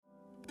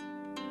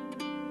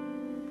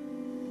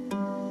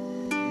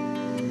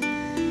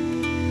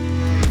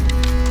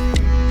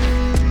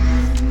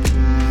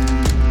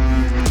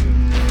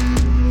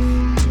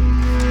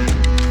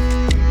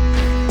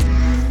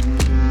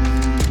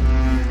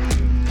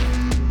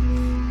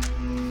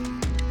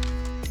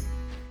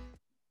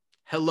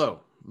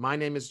Hello, my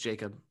name is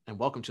Jacob, and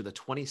welcome to the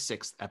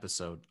 26th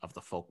episode of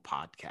the Folk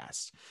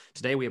Podcast.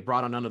 Today we have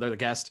brought on another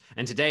guest,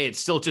 and today it's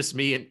still just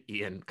me and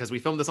Ian, because we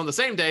filmed this on the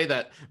same day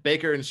that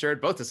Baker and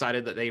Sherd both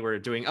decided that they were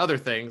doing other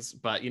things.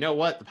 But you know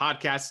what? The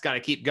podcast's got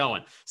to keep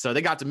going. So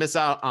they got to miss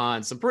out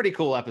on some pretty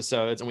cool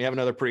episodes, and we have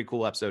another pretty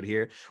cool episode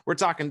here. We're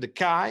talking to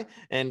Kai,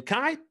 and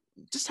Kai,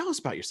 just tell us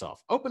about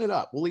yourself. Open it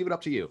up. We'll leave it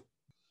up to you.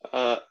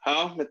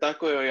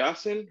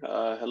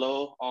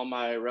 Hello, all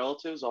my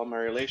relatives, all my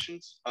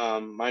relations.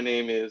 My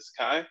name is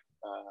Kai.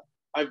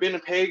 I've been a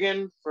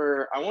pagan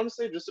for, I want to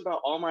say, just about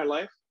all my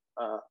life.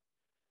 I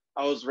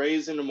was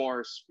raised in a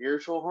more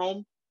spiritual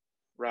home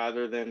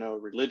rather than a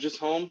religious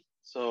home.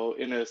 So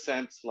in a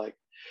sense, like,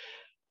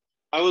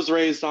 I was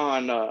raised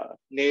on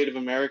Native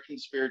American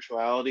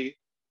spirituality,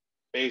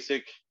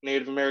 basic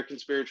Native American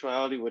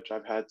spirituality, which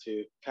I've had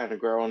to kind of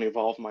grow and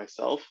evolve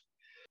myself.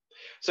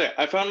 So yeah,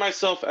 I found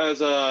myself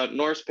as a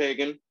Norse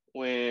pagan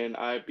when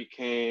I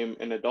became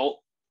an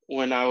adult.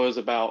 When I was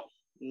about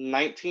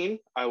 19,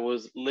 I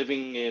was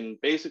living in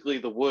basically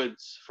the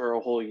woods for a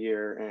whole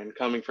year, and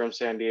coming from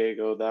San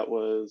Diego, that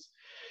was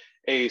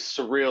a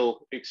surreal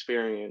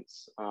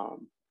experience.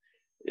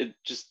 It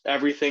just,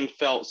 everything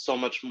felt so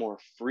much more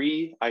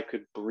free. I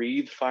could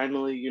breathe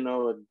finally,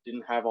 I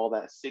didn't have all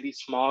that city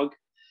smog.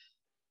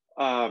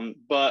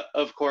 But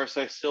of course,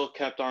 I still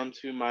kept on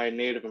to my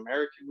Native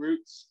American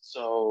roots.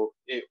 So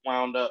it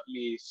wound up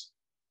me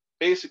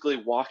basically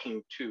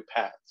walking two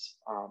paths.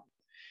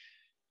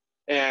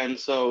 And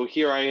so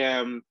here I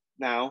am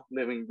now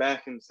living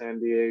back in San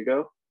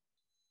Diego,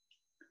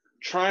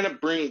 trying to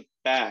bring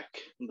back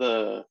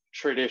the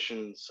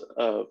traditions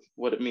of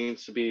what it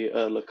means to be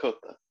a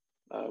Lakota,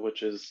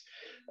 which is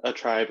a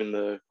tribe in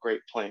the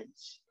Great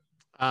Plains.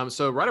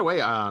 So right away,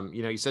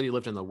 you said you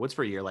lived in the woods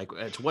for a year. Like,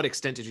 to what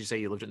extent did you say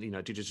you lived in,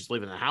 did you just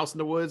live in a house in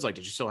the woods? Like,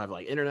 did you still have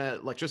like internet,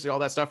 electricity, all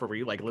that stuff? Or were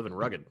you like living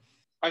rugged?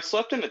 I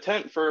slept in a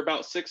tent for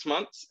about 6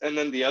 months. And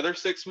then the other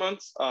 6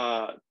 months,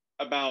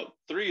 about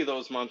 3 of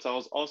those months, I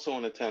was also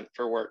in a tent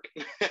for work.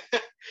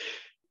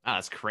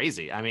 That's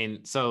crazy. I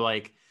mean, so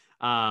like,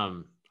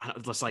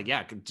 just like,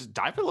 yeah, just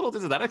dive a little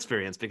into that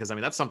experience, because I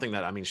mean, that's something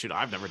that, I mean, shoot,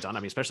 I've never done. I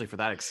mean, especially for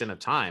that extent of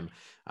time.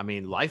 I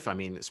mean, life, I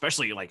mean,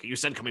 especially like you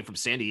said, coming from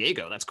San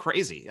Diego, that's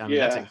crazy. I mean,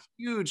 That's a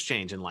huge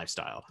change in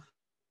lifestyle.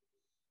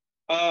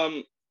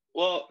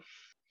 Well,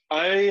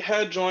 I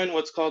had joined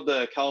what's called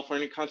the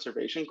California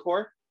Conservation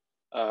Corps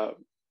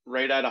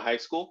right out of high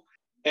school.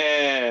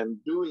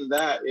 And doing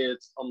that,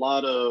 it's a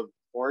lot of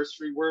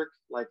forestry work.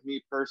 Like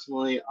me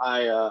personally,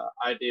 I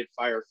did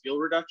fire fuel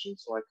reduction,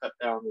 so I cut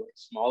down like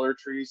smaller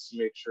trees to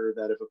make sure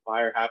that if a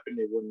fire happened,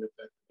 it wouldn't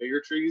affect the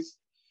bigger trees.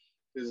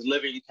 Because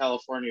living in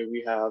California,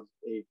 we have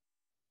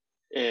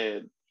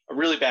a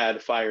really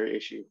bad fire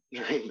issue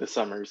during the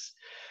summers.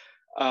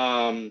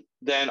 Then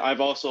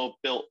I've also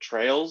built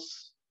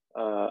trails.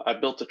 I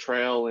built a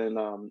trail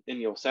in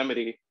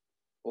Yosemite,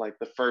 like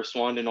the first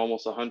one in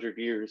almost 100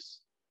 years.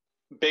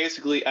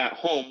 Basically at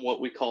home, what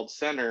we called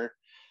center.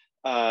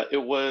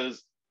 It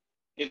was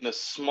in a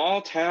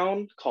small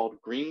town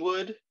called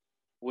Greenwood,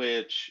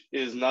 which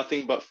is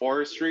nothing but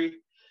forestry.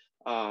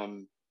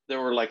 There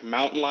were like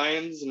mountain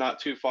lions not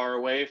too far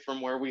away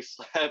from where we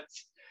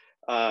slept.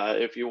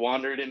 If you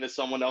wandered into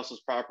someone else's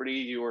property,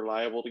 you were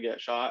liable to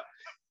get shot.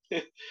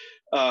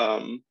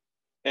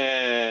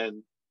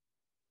 And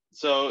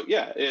so,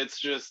 yeah,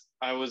 it's just,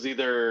 I was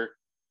either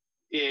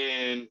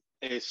in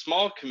a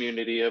small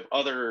community of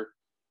other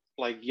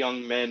like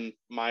young men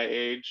my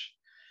age,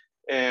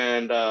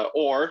 and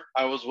or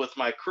I was with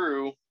my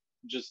crew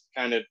just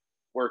kind of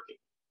working.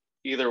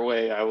 Either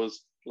way, I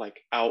was like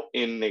out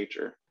in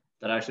nature.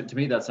 That actually, to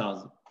me, that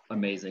sounds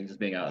amazing, just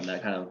being out in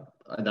that kind of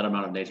that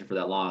amount of nature for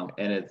that long.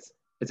 And it's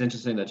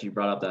interesting that you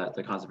brought up that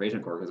the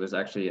conservation corps, because there's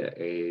actually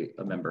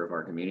a member of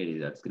our community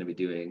that's going to be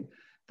doing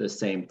the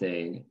same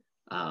thing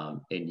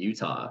in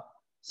Utah.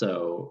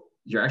 So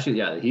you're actually,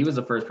 yeah, he was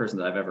the first person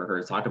that I've ever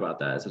heard talk about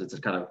that. So it's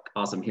kind of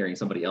awesome hearing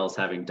somebody else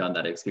having done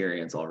that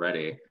experience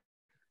already.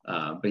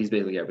 But he's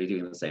basically, yeah,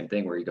 doing the same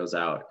thing where he goes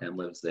out and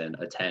lives in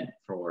a tent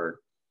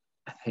for,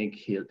 I think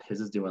his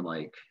is doing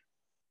like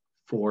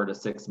 4 to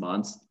 6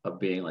 months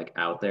of being like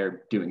out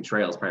there doing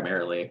trails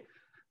primarily.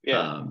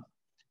 Yeah.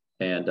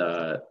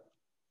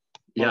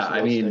 Yeah,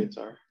 I mean,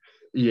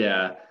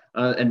 yeah.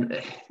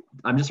 And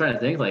I'm just trying to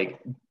think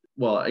like,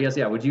 well, I guess,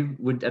 yeah,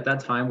 would at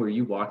that time, were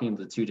you walking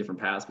the two different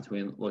paths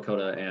between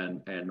Lakota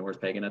and Norse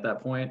Pagan at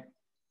that point?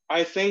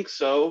 I think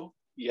so,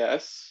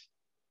 yes.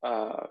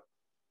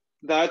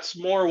 That's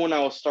more when I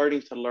was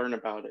starting to learn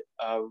about it.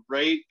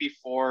 Right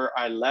before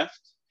I left,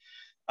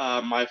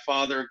 my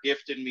father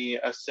gifted me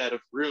a set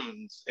of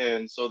runes.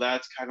 And so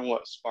that's kind of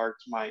what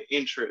sparked my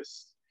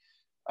interest.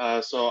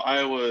 So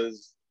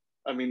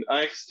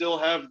I still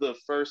have the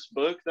first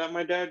book that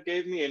my dad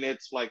gave me, and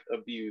it's like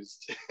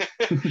abused.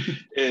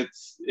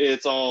 It's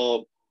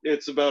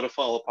about to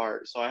fall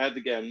apart. So I had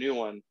to get a new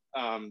one.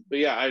 But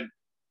yeah,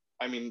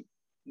 I mean,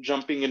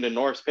 jumping into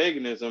Norse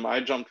paganism,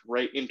 I jumped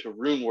right into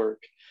rune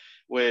work,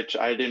 which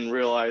I didn't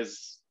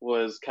realize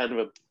was kind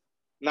of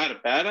not a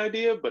bad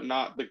idea, but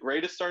not the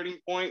greatest starting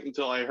point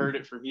until I heard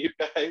it from you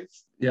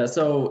guys. Yeah,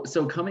 so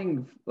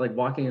coming like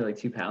walking like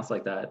two paths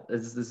like that,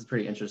 this is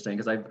pretty interesting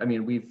because I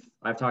mean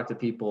I've talked to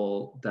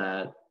people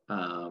that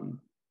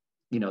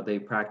you know, they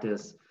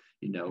practice,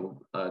 you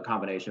know, a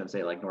combination of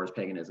say like Norse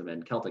paganism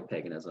and Celtic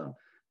paganism.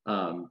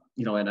 You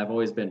know, and I've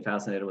always been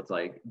fascinated with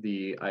like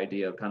the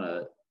idea of kind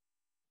of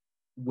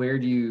where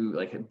do you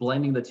like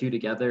blending the two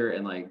together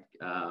and like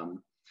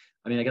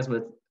I mean, I guess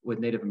with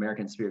Native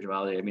American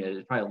spirituality, I mean,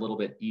 it's probably a little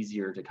bit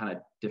easier to kind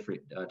of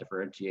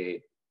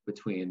differentiate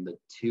between the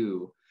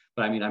two.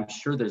 But I mean, I'm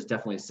sure there's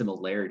definitely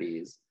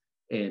similarities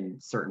in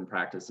certain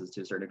practices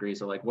to a certain degree.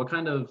 So, like, what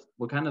kind of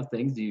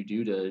things do you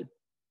do to,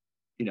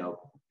 you know,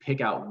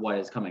 pick out what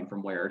is coming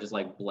from where, or just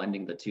like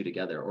blending the two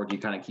together, or do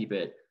you kind of keep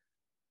it,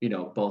 you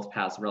know, both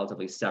paths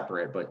relatively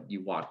separate, but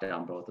you walk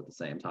down both at the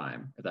same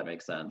time, if that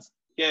makes sense?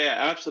 Yeah,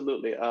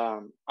 absolutely.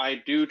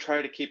 I do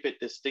try to keep it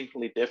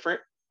distinctly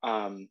different,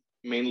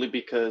 mainly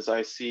because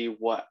I see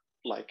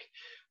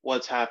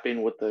what's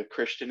happened with the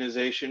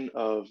Christianization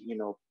of, you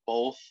know,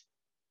 both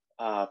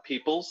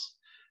peoples.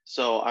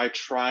 So I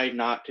try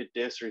not to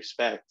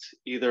disrespect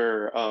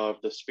either of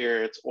the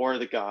spirits or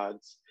the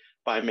gods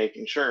by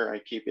making sure I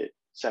keep it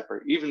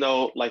separate, even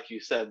though, like you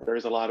said,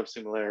 there's a lot of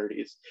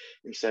similarities.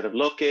 Instead of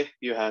Loki,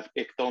 you have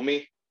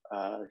Iktomi.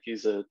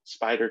 He's a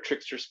spider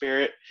trickster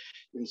spirit.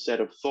 Instead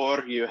of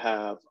Thor, you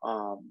have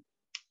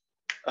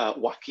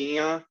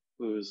Wakinya,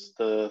 who's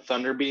the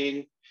thunder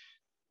being,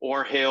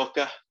 or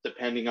Heoka,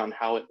 depending on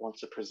how it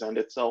wants to present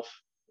itself.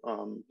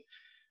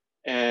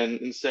 And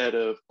instead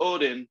of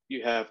Odin,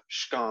 you have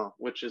Shkan,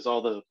 which is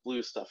all the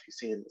blue stuff you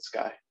see in the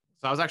sky.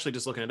 So I was actually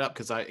just looking it up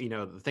because you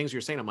know, the things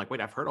you're saying, I'm like, wait,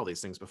 I've heard all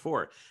these things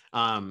before.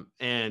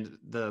 And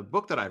the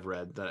book that I've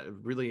read that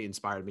really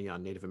inspired me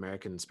on Native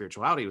American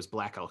spirituality was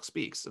Black Elk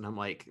Speaks. And I'm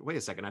like, wait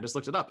a second, I just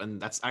looked it up,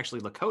 and that's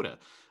actually Lakota.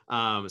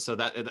 So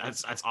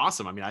that's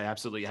awesome. I mean, I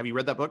absolutely, have you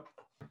read that book?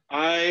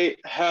 I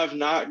have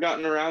not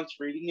gotten around to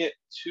reading it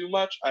too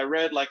much. I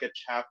read like a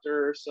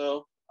chapter or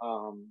so,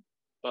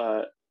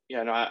 but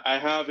yeah, no, I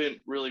haven't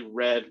really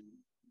read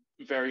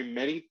very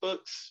many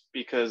books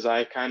because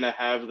I kind of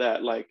have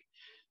that like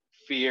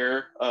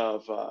fear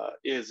of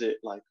is it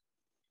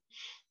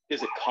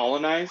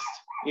colonized,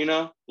 you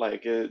know,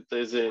 like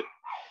is it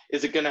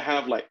going to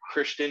have like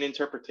Christian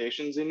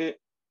interpretations in it?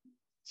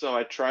 So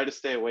I try to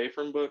stay away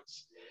from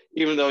books,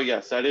 even though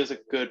yes, that is a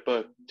good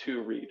book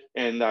to read,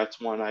 and that's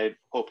one I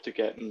hope to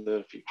get in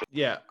the future.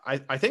 Yeah,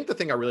 I think the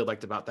thing I really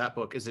liked about that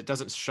book is it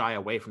doesn't shy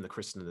away from the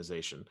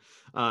Christianization.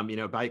 You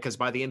know, because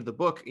by the end of the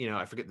book, you know,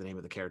 I forget the name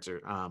of the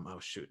character. Oh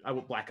shoot,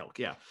 Black Elk.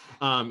 Yeah.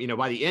 You know,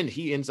 by the end,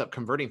 he ends up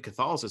converting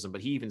Catholicism,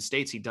 but he even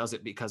states he does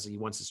it because he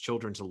wants his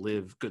children to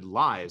live good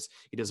lives.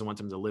 He doesn't want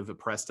them to live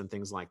oppressed and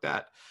things like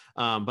that.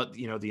 But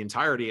you know, the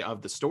entirety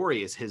of the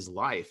story is his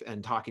life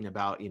and talking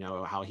about, you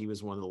know, how he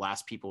was one of the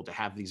last people to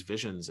have these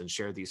visions and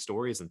share these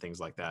stories and things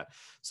like that.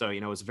 So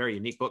you know, it's a very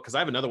unique book. Because I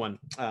have another one.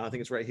 I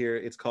think it's right here.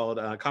 It's called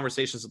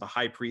Conversations with the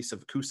High Priest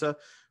of Kusa,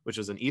 which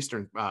is an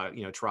Eastern,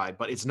 you know, tribe,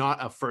 but it's not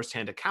a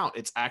firsthand account.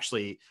 It's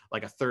actually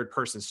like a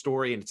third-person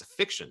story, and it's a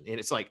fiction, and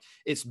it's like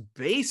it's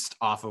based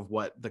off of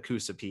what the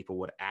Kusa people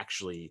would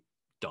actually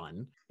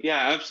done. Yeah,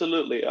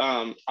 absolutely.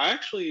 I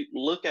actually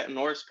look at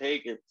Norse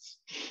pagans,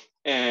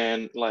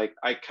 and like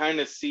I kind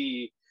of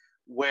see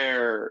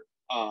where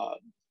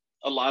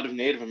a lot of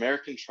Native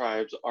American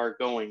tribes are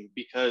going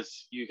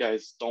because you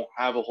guys don't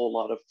have a whole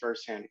lot of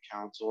firsthand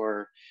accounts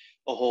or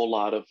a whole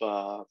lot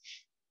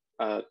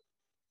of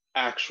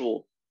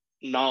actual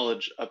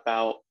knowledge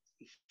about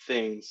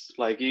things.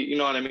 Like you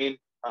know what I mean?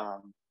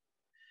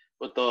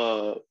 With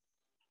the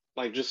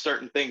like just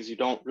certain things you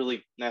don't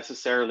really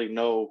necessarily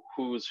know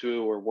who's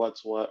who or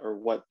what's what or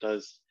what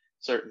does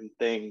certain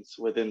things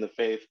within the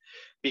faith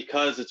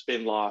because it's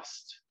been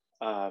lost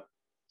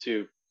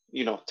to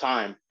you know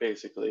time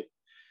basically.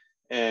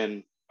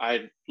 And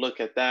I look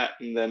at that,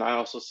 and then I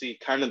also see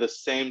kind of the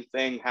same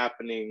thing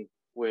happening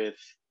with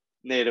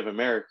Native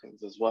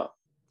Americans as well.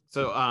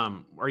 So,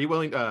 are you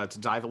willing to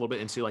dive a little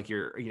bit into like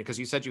your, you know, because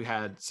you said you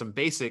had some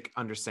basic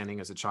understanding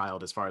as a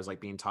child as far as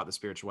like being taught the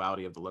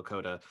spirituality of the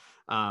Lakota.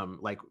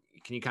 Like,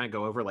 can you kind of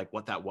go over like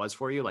what that was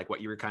for you, like what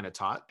you were kind of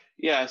taught?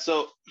 Yeah,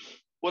 so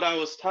what I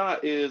was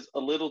taught is a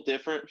little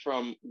different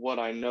from what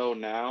I know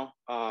now.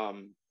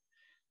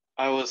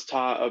 I was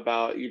taught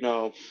about, you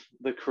know,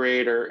 the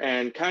creator,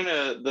 and kind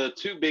of the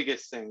two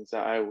biggest things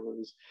that I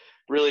was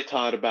really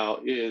taught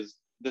about is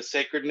the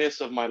sacredness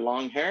of my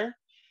long hair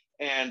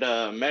and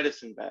a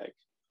medicine bag.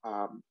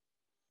 Um,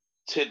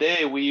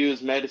 Today we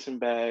use medicine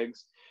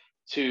bags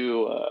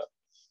to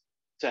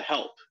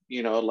help,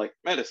 you know, like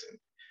medicine.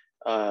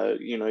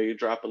 You know, you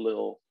drop a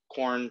little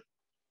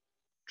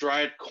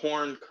dried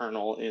corn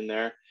kernel in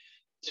there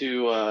to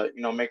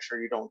you know, make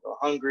sure you don't go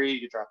hungry.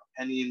 You drop a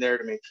penny in there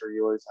to make sure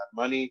you always have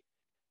money.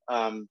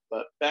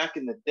 But back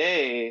in the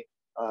day,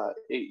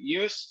 it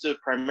used to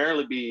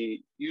primarily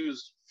be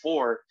used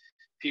for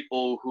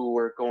people who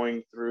were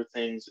going through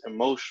things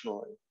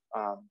emotionally.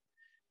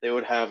 They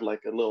would have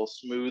like a little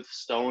smooth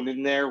stone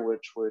in there,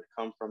 which would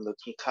come from the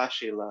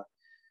Tunkashila,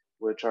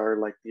 which are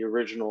like the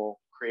original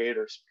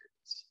creator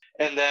spirits.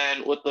 And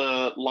then with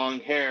the long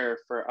hair,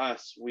 for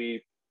us,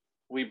 we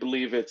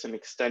believe it's an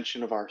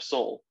extension of our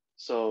soul.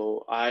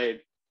 So I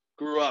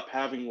grew up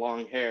having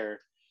long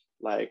hair,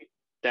 like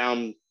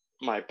down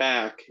my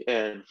back,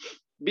 and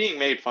being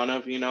made fun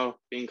of,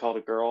 being called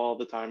a girl all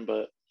the time.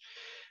 But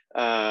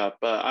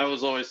I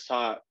was always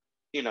taught,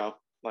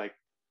 like,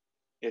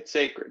 it's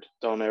sacred.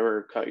 Don't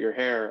ever cut your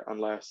hair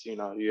unless,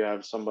 you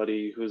have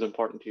somebody who's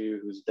important to you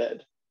who's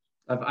dead.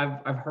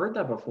 I've heard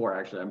that before,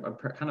 actually. I'm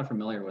kind of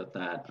familiar with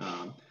that.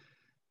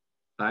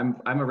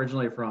 I'm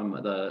originally from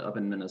up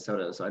in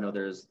Minnesota, so I know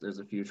there's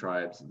a few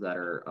tribes that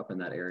are up in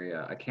that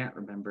area. I can't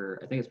remember.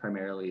 I think it's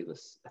primarily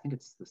I think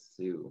it's the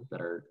Sioux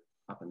that are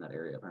up in that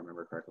area, if I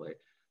remember correctly.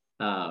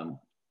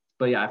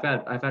 But yeah,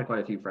 I've had quite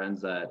a few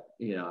friends that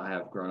I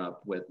have grown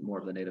up with more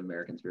of the Native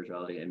American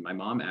spirituality, and my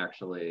mom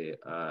actually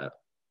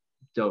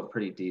dove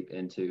pretty deep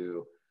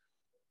into.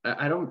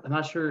 I'm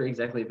not sure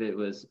exactly if it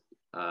was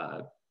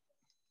a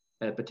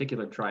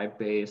particular tribe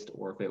based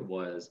or if it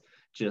was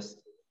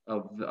just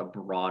a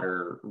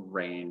broader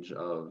range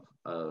of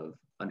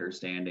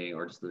understanding,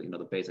 or just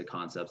the basic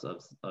concepts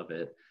of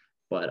it.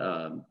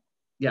 But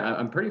yeah,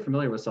 I'm pretty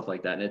familiar with stuff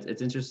like that, and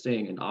it's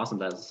interesting and awesome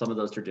that some of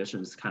those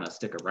traditions kind of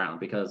stick around,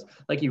 because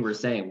like you were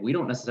saying, we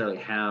don't necessarily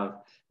have,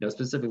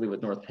 specifically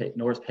with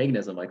Norse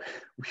paganism, like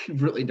we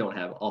really don't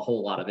have a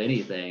whole lot of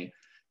anything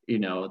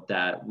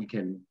that we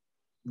can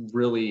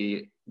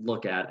really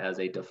look at as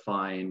a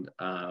defined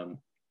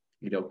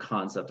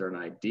concept or an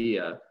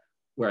idea.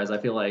 Whereas I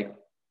feel like,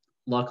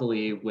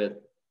 luckily, with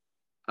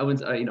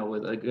with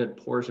a good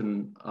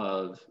portion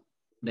of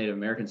Native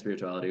American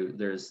spirituality,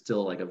 there's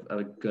still like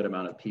a good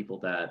amount of people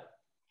that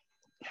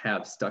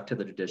have stuck to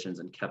the traditions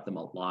and kept them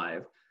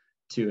alive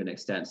to an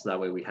extent, so that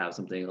way we have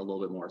something a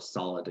little bit more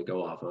solid to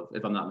go off of,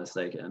 if I'm not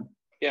mistaken.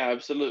 Yeah,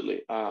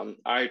 absolutely.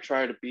 I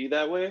try to be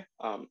that way.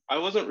 I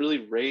wasn't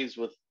really raised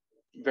with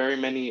very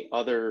many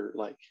other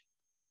like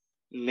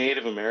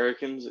Native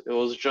Americans. It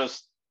was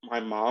just my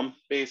mom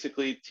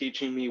basically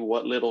teaching me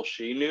what little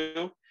she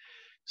knew.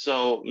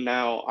 So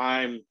now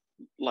I'm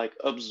like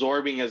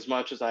absorbing as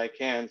much as I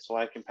can so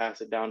I can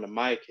pass it down to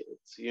my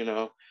kids.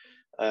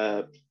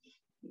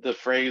 The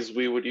phrase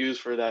we would use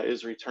for that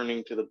is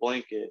returning to the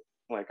blanket.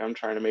 Like, I'm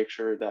trying to make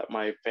sure that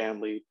my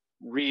family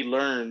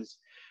relearns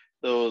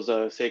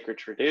those sacred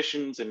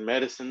traditions and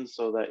medicines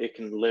so that it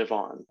can live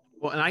on.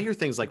 Well, and I hear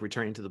things like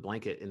returning to the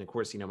blanket, and of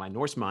course, my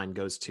Norse mind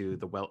goes to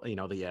the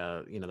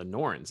the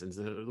Norns and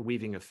the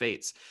weaving of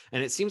fates.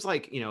 And it seems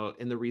like,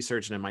 in the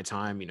research and in my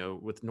time,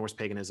 with Norse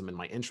paganism and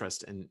my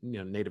interest in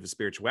Native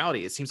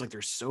spirituality, it seems like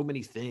there's so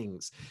many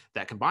things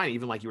that combine,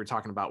 even like you were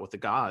talking about with the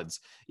gods,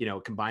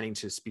 combining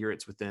to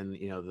spirits within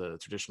the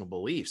traditional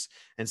beliefs.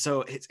 And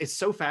so it's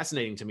so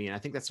fascinating to me, and I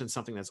think that's been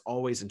something that's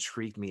always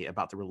intrigued me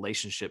about the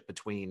relationship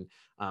between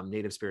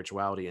Native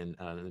spirituality and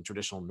the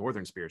traditional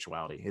Northern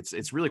spirituality.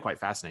 It's really quite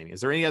fascinating. Is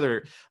there any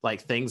other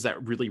like things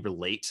that really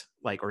relate,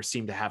 like, or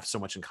seem to have so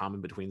much in common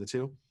between the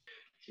two?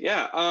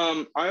 Yeah,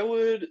 I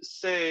would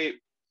say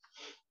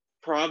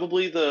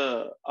probably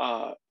the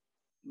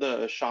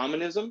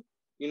shamanism.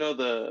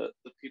 The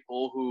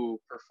people who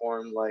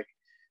perform like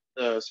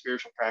the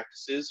spiritual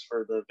practices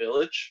for the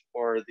village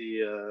or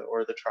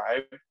the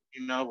tribe.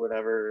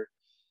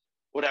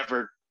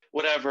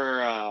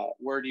 Whatever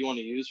word you want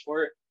to use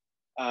for it.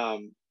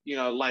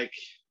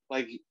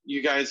 Like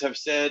you guys have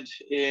said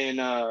in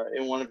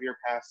one of your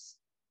past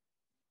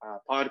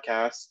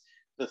podcasts,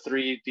 the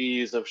 3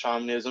 Ds of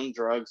shamanism: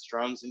 drugs,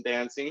 drums, and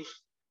dancing.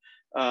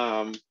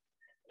 And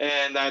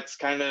that's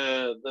kind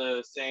of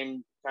the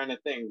same kind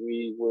of thing.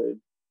 We would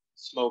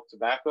smoke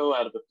tobacco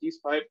out of a peace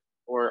pipe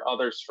or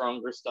other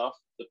stronger stuff,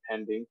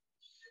 depending.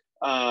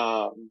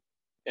 And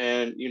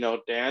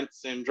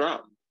dance and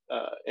drum.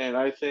 And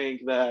I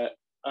think that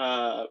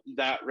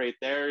that right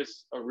there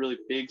is a really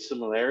big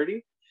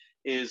similarity,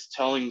 is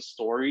telling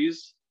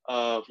stories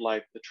of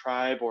like the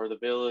tribe or the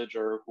village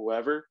or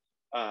whoever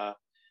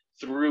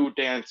through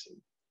dancing,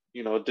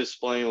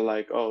 displaying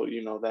like, oh,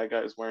 that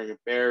guy's wearing a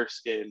bear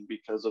skin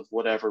because of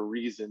whatever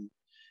reason.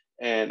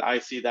 And I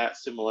see that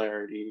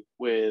similarity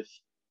with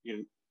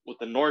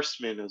the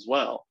Norsemen as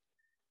well.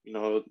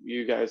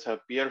 You guys have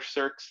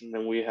berserks, and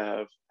then we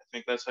have, I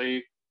think that's how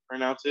you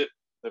pronounce it,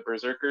 the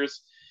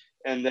berserkers.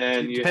 And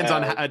then it depends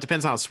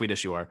on how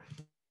Swedish you are.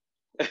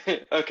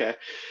 Okay.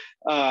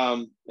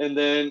 And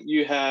then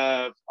you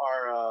have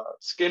our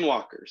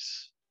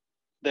skinwalkers.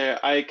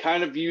 I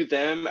kind of view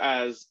them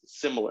as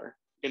similar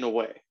in a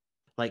way.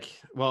 Like,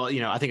 well,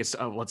 I think it's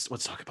let's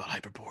talk about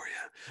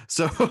Hyperborea.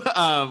 So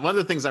one of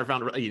the things I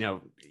found,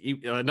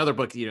 another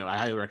book, I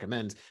highly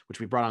recommend, which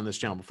we brought on this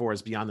channel before,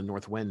 is Beyond the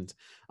North Wind.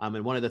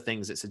 And one of the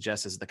things it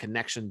suggests is the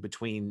connection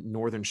between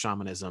Northern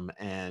shamanism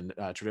and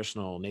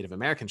traditional Native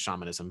American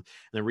shamanism. And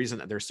the reason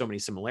that there's so many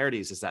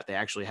similarities is that they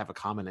actually have a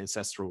common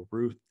ancestral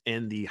root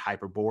in the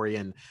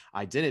Hyperborean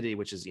identity,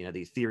 which is,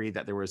 the theory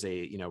that there was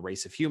a,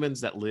 race of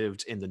humans that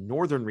lived in the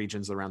northern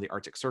regions around the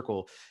Arctic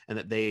Circle, and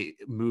that they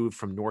moved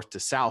from north to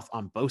south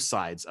on both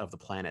sides of the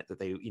planet, that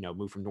they,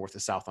 moved from north to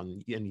south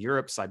in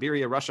Europe,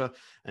 Siberia, Russia,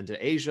 and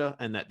to Asia,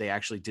 and that they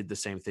actually did the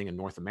same thing in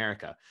North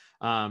America.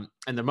 And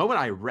the moment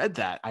I read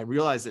that, I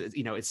realized that,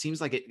 it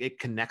seems like it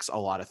connects a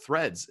lot of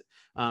threads,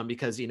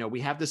 because, we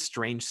have this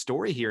strange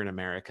story here in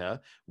America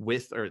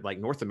or like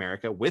North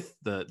America, with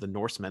the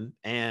Norsemen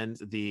and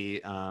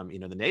the,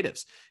 the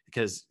natives,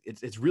 because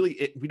it's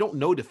really, we don't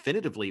know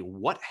definitively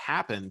what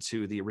happened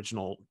to the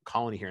original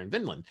colony here in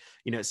Vinland.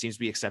 It seems to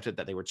be accepted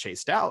that they were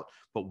chased out,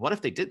 but what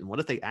if they didn't? What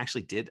if they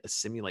actually did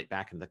assimilate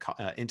back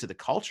into the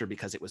culture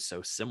because it was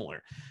so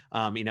similar?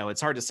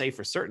 It's hard to say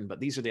for certain, but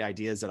these are the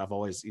ideas that I've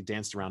always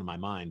danced around in my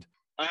mind.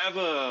 I have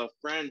a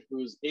friend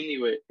who's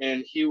Inuit,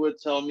 and he would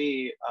tell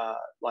me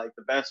like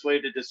the best way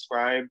to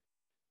describe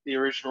the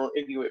original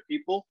Inuit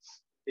people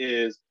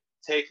is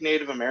take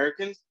Native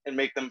Americans and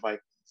make them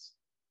Vikings.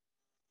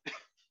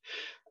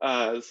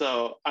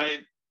 So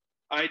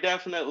I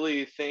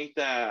definitely think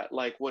that,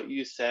 like what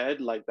you said,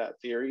 like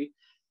that theory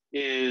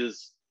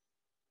is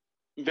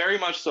very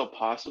much so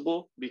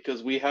possible,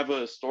 because we have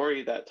a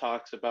story that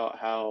talks about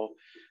how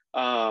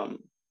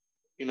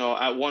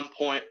at one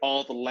point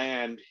all the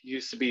land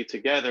used to be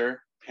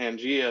together,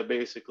 Pangea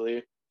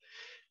basically,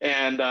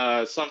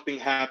 and something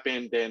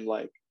happened, and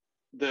like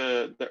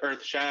the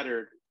earth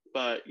shattered,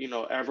 but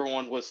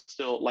everyone was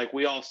still, like,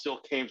 we all still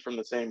came from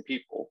the same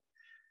people.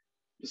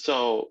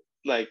 So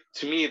like,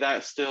 to me,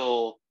 that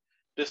still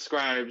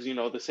describes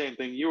the same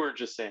thing you were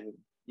just saying,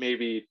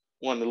 maybe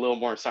one a little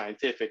more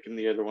scientific and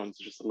the other one's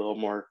just a little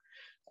more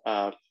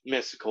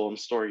mystical and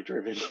story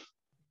driven.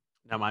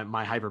 Now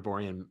my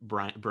Hyperborean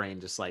brain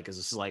just like is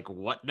just like,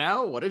 what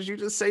now? What did you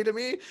just say to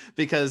me?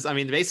 Because I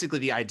mean, basically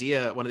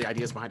one of the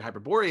ideas behind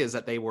Hyperborea is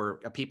that they were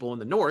a people in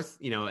the north,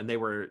 and they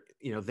were,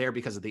 there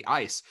because of the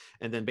ice.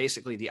 And then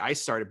basically the ice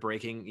started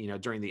breaking,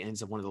 during the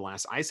ends of one of the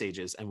last ice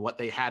ages, and what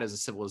they had as a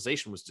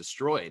civilization was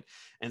destroyed.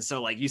 And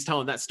so like you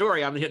telling that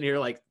story, I'm hitting here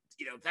like,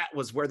 that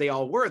was where they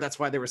all were. That's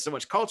why there was so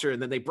much culture.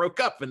 And then they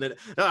broke up, and then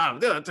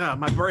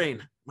my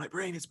brain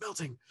is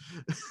melting.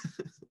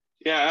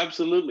 Yeah,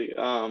 absolutely.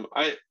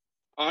 I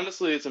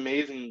honestly, it's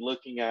amazing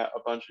looking at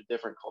a bunch of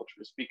different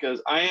cultures, because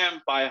I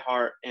am by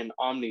heart an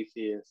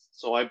omnitheist.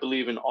 So I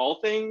believe in all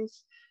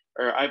things,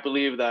 or I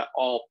believe that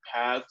all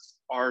paths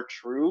are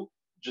true,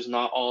 just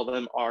not all of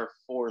them are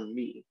for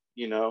me.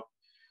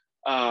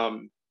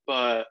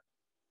 But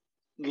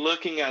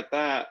looking at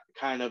that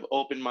kind of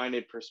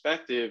open-minded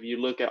perspective, you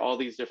look at all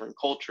these different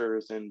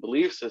cultures and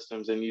belief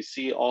systems, and you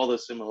see all the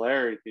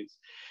similarities,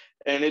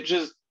 and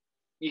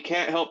you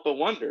can't help but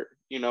wonder,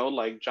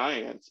 like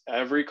giants.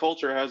 Every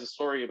culture has a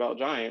story about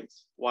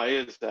giants. Why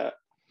is that?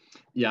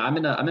 Yeah, I'm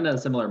in a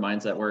similar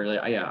mindset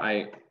where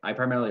I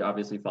primarily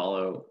obviously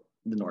follow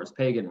the Norse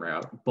pagan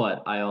route,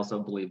 but I also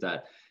believe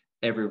that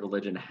every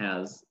religion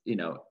has,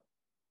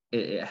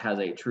 it has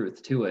a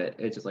truth to it.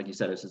 It's just like you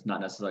said, it's just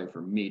not necessary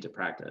for me to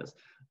practice.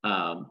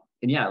 And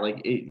yeah,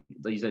 like you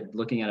said,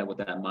 looking at it with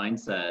that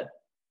mindset,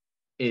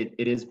 it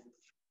is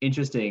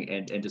interesting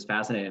and just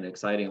fascinating and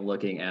exciting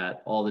looking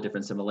at all the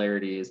different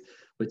similarities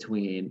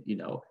between,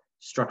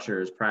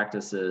 structures,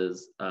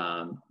 practices,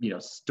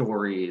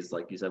 stories,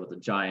 like you said, with the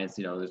giants,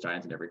 there's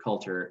giants in every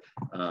culture,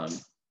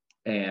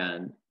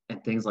 and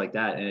things like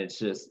that. And it's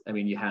just, I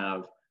mean, you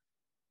have,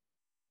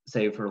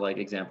 say for like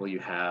example, you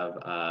have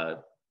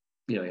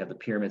the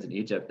pyramids in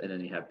Egypt, and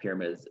then you have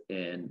pyramids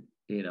in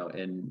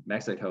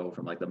Mexico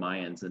from like the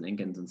Mayans and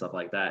Incans and stuff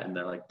like that. And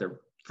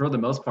they're for the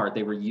most part,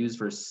 they were used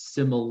for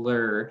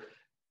similar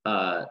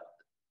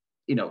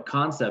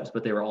concepts,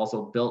 but they were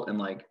also built in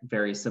like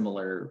very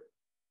similar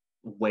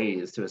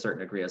ways to a certain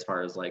degree as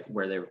far as like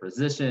where they were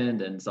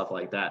positioned and stuff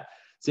like that.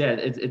 So yeah,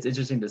 it's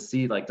interesting to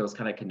see like those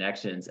kind of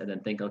connections, and then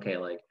think, okay,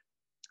 like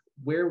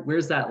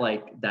where's that,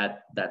 like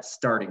that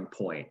starting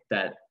point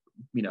that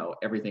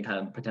everything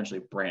kind of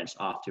potentially branched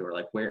off to, or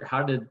like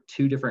how did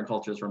two different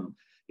cultures from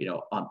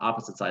on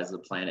opposite sides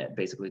of the planet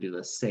basically do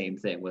the same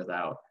thing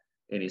without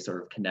any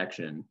sort of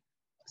connection?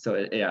 So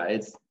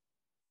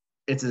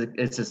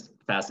it's just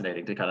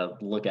fascinating to kind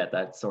of look at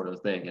that sort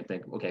of thing and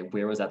think, okay,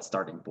 where was that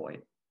starting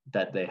point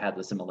that they had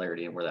the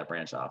similarity and where that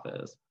branch off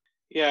is?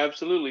 Yeah,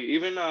 absolutely.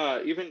 Even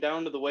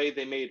down to the way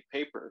they made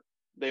paper.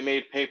 They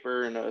made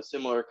paper in a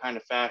similar kind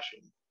of fashion,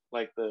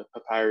 like the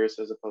papyrus,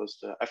 as opposed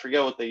to, I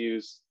forget what they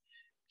use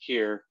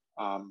here,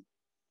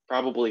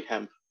 probably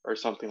hemp or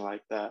something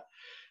like that.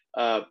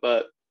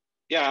 But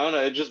yeah, I don't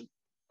know. It just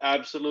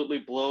absolutely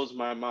blows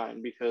my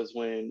mind, because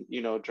when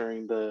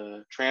during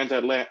the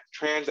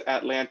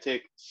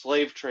transatlantic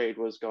slave trade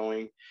was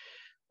going,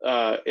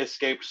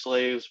 escaped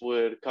slaves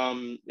would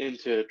come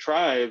into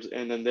tribes,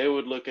 and then they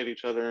would look at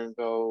each other and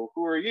go,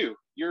 "Who are you?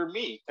 You're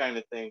me," kind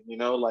of thing.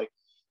 Like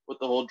with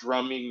the whole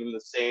drumming and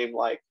the same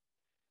like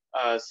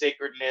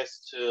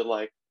sacredness to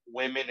like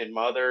women and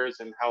mothers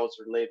and how it's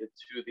related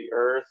to the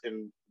earth.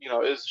 And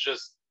it's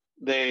just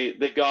they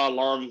got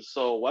along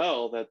so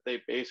well that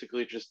they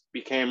basically just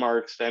became our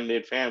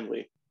extended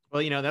family.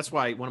 Well, that's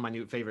why one of my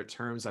new favorite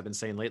terms I've been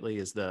saying lately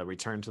is the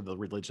return to the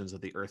religions of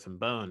the earth and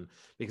bone,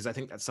 because I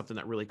think that's something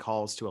that really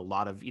calls to a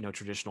lot of,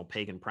 traditional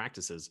pagan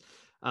practices.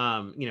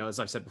 As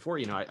I've said before,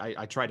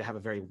 I try to have a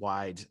very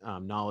wide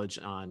knowledge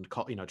on,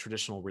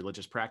 traditional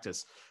religious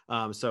practice.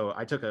 So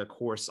I took a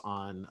course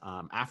on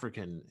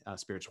African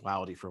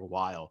spirituality for a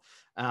while.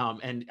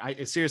 And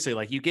I seriously,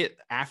 like, you get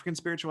African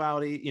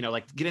spirituality,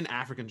 like get an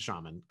African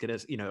shaman, get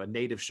a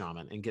native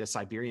shaman, and get a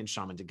Siberian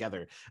shaman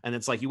together. And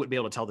it's like, you wouldn't be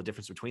able to tell the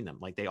difference between them.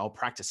 Like, they all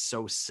practice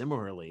so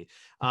similarly.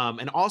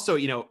 And also,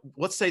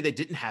 let's say they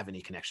didn't have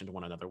any connection to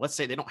one another. Let's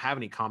say they don't have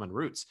any common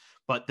roots,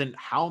 but then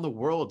how in the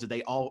world did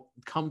they all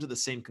come to the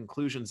same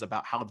conclusions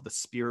about how the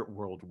spirit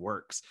world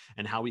works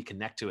and how we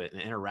connect to it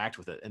and interact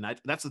with it? And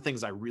that's the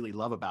things I really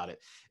love about it,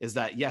 is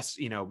that, yes,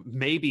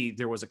 maybe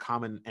there was a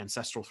common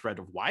ancestral thread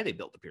of why they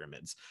built the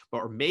pyramids,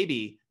 or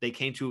maybe they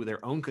came to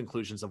their own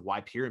conclusions of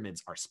why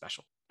pyramids are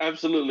special.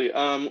 Absolutely.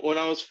 When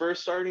I was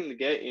first starting to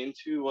get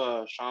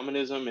into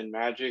shamanism and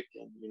magic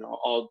and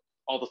all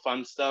the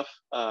fun stuff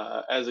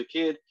as a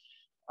kid,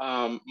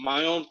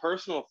 my own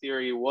personal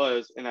theory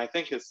was, and I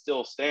think it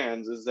still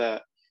stands, is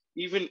that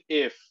even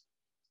if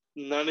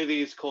none of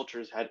these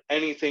cultures had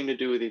anything to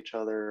do with each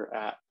other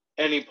at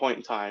any point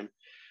in time,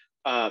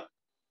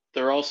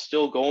 they're all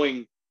still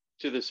going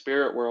to the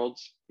spirit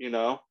worlds.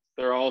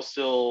 They're all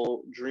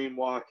still dream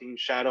walking,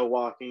 shadow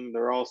walking.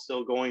 They're all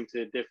still going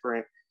to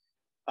different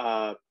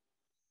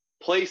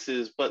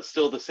places, but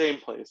still the same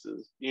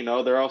places.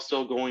 They're all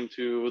still going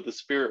to the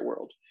spirit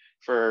world,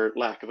 for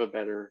lack of a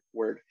better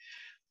word.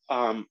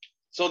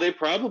 So they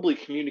probably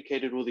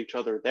communicated with each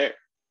other there.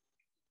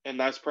 And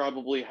that's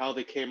probably how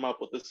they came up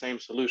with the same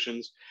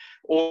solutions,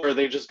 or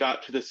they just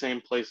got to the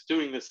same place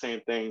doing the same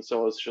thing.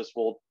 So it's just,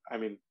 well, I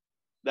mean,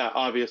 that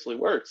obviously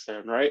works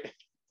then, right?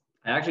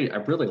 I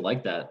really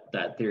like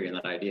that theory and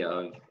that idea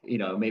of,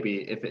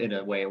 maybe if in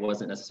a way it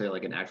wasn't necessarily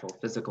like an actual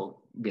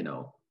physical,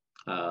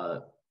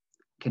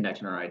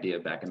 connection or idea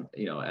back in,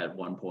 at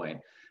one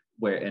point,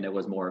 and it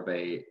was more of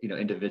a,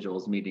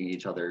 individuals meeting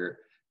each other,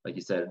 like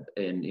you said,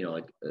 in,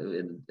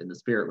 in the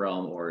spirit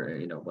realm,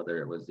 or,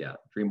 whether it was,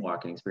 dream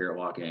walking, spirit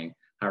walking,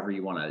 however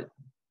you want to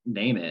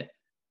name it.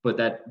 But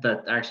that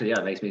actually,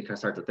 makes me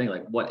start to think,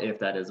 like, what if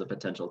that is a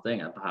potential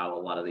thing of how a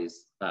lot of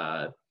these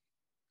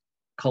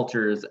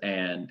cultures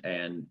and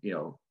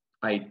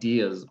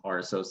ideas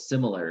are so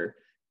similar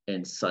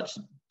in such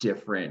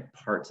different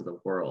parts of the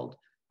world,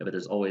 but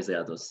there's always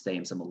those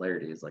same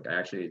similarities. Like,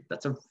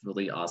 that's a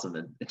really awesome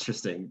and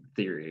interesting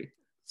theory.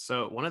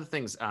 So one of the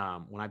things,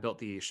 when I built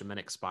the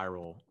shamanic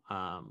spiral,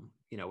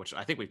 which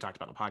I think we've talked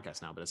about on the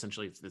podcast now, but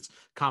essentially it's this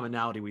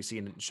commonality we see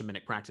in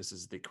shamanic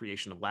practices, the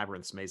creation of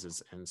labyrinths,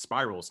 mazes, and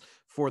spirals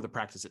for the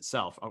practice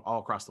itself all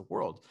across the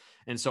world.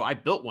 And so I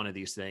built one of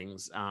these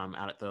things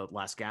out at the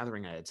last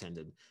gathering I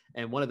attended.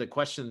 And one of the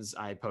questions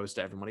I posed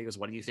to everybody was,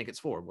 what do you think it's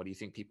for? What do you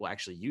think people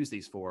actually use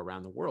these for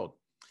around the world?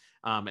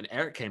 And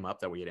Eric came up,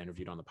 that we had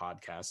interviewed on the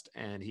podcast,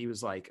 and he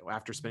was like,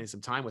 after spending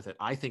some time with it,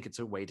 I think it's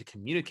a way to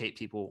communicate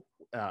people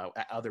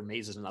at other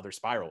mazes and other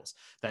spirals,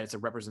 that it's a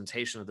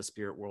representation of the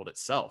spirit world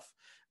itself,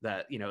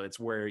 that, it's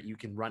where you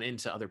can run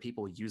into other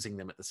people using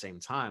them at the same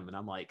time. And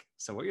I'm like,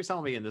 so what you're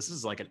telling me, and this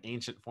is like an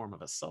ancient form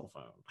of a cell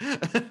phone.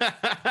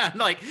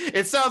 Like,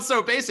 it sounds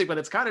so basic, but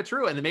it's kind of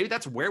true. And then maybe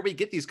that's where we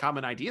get these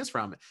common ideas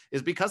from,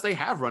 is because they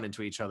have run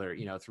into each other,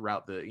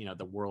 throughout the,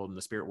 the world and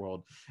the spirit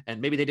world. And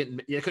maybe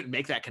they couldn't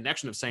make that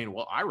connection of saying,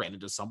 well, I ran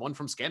into someone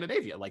from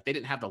Scandinavia. Like, they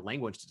didn't have the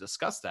language to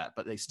discuss that,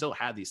 but they still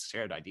had these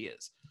shared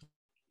ideas.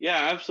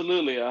 Yeah,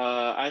 absolutely.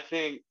 I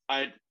think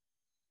I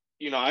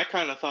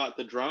kind of thought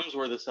the drums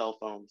were the cell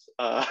phones.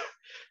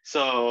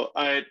 So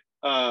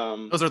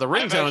those are the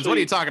ringtones. What are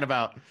you talking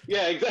about?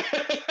 Yeah,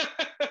 exactly.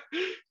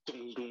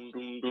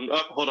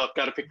 Oh, hold up,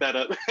 gotta pick that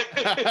up.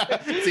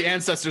 It's the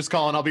ancestors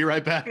calling. I'll be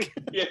right back.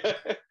 Yeah.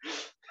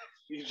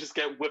 You just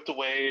get whipped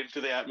away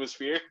into the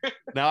atmosphere.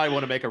 Now I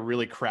want to make a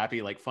really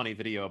crappy, like, funny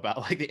video about,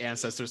 like, the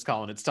ancestors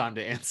calling, it's time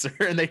to answer,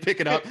 and they pick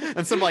it up,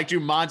 and some, like,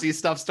 Jumanji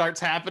stuff starts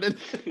happening.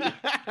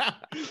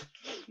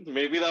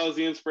 Maybe that was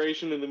the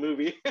inspiration in the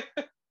movie.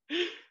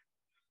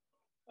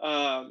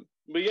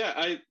 But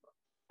yeah,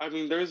 I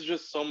mean, there's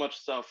just so much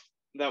stuff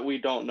that we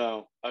don't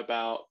know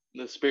about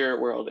the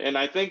spirit world, and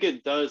I think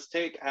it does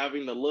take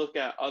having to look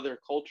at other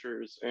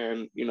cultures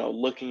and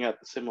looking at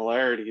the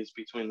similarities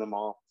between them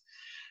all.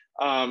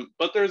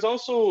 But there's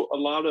also a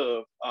lot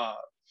of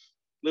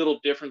little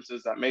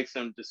differences that makes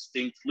them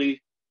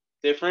distinctly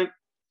different.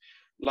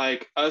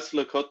 Like us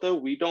Lakota,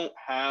 we don't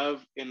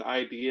have an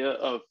idea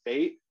of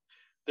fate.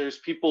 There's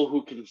people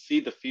who can see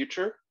the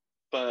future,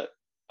 but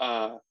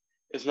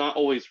it's not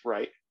always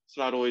right. It's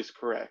not always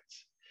correct.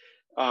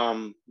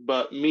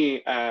 But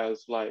me,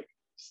 as like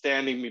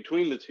standing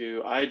between the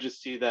two, I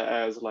just see that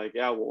as like,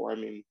 yeah, well, I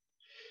mean,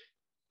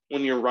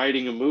 when you're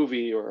writing a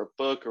movie or a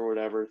book or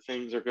whatever,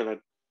 things are gonna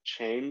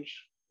change.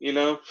 you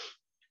know?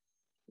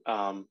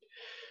 Um,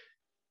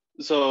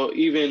 so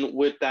even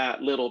with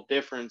that little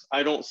difference,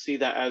 I don't see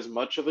that as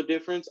much of a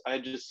difference. I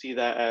just see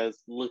that as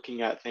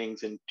looking at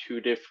things in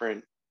two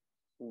different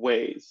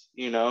ways,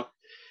 you know?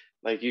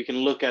 Like you can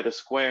look at a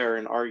square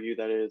and argue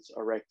that it's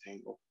a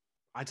rectangle.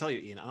 I tell you,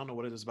 Ian, I don't know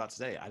what it is about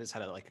today. I just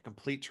had a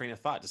complete train of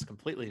thought, just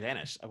completely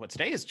vanished. What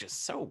today is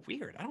just so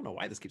weird. I don't know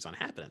why this keeps on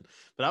happening,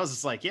 but I was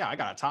just like, yeah, I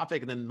got a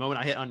topic, and then the moment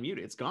I hit unmute,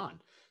 it's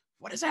gone.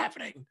 What is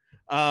happening?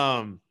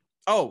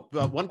 Oh,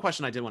 but one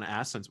question I did want to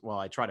ask, since while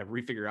I try to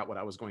refigure out what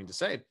I was going to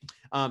say.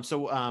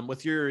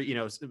 With your,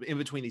 in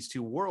between these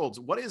two worlds,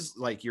 what is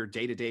like your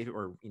day to day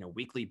or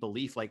weekly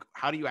belief? Like,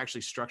 how do you actually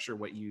structure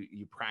what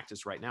you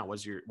practice right now? What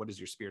does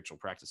your spiritual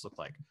practice look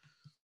like?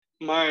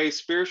 My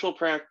spiritual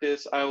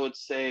practice, I would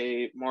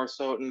say, more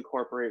so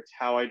incorporates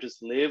how I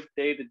just live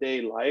day to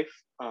day life.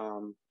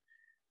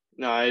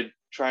 I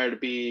try to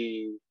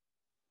be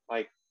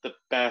like the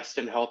best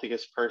and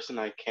healthiest person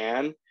I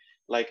can,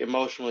 like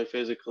emotionally,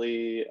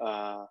 physically,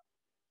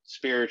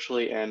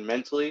 spiritually, and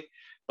mentally.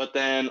 But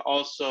then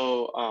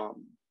also,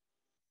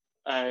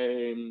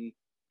 I'm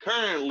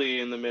currently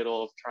in the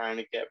middle of trying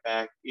to get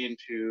back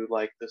into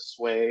like the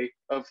sway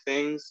of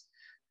things,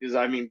 because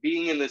I mean,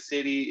 being in the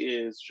city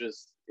is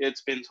just,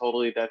 it's been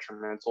totally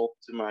detrimental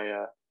to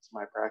my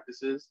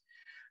practices.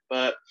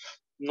 But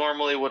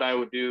normally what I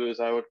would do is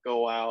I would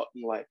go out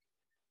and like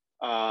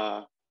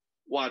uh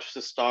watch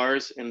the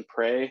stars and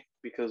pray,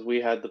 because we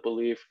had the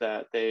belief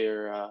that they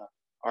are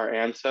our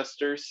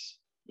ancestors,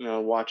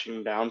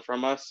 watching down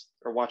from us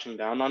or watching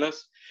down on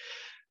us.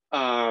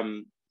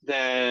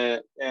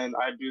 Then and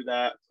I do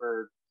that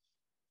for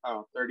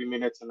 30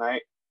 minutes a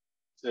night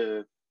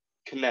to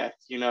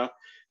connect.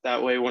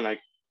 That way when I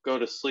go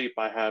to sleep,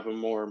 I have a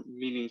more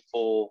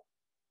meaningful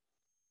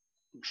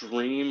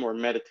dream or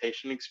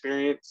meditation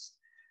experience.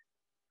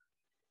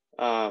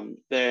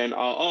 Then I'll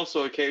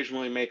also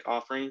occasionally make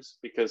offerings,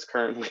 because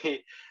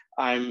currently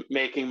I'm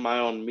making my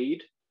own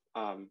mead,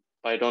 but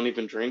I don't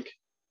even drink.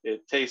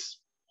 It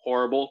tastes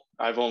horrible.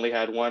 I've only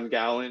had 1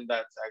 gallon.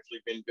 That's actually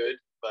been good.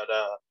 But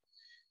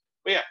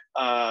yeah,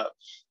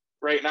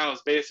 right now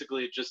it's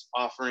basically just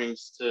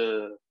offerings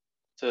to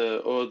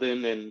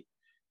Odin and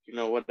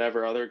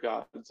whatever other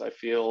gods I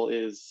feel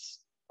is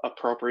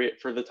appropriate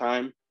for the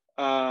time.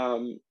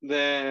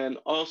 Then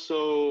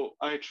also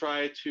I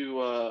try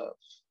to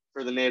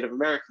for the Native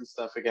American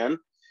stuff again,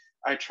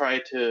 I try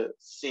to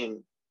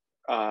sing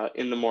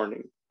in the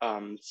morning.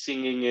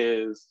 Singing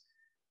is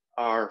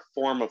our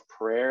form of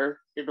prayer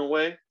in a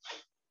way.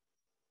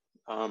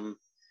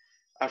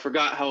 I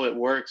forgot how it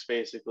works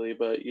basically,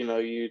 but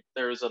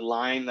there's a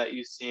line that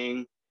you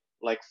sing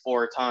like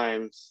 4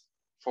 times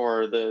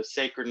for the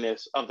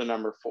sacredness of the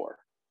number 4.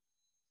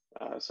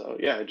 So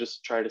yeah, I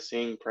just try to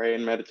sing, pray,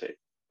 and meditate.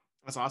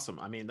 That's awesome.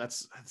 I mean,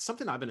 that's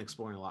something I've been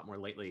exploring a lot more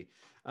lately.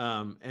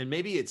 And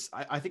maybe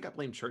I think I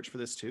blame church for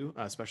this too,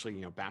 especially,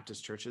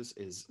 Baptist churches.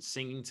 Is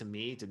singing to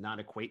me did not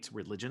equate to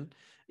religion.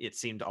 It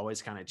seemed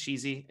always kind of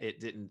cheesy.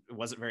 It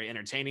wasn't very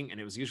entertaining, and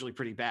it was usually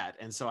pretty bad.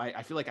 And so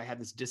I feel like I had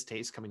this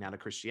distaste coming out of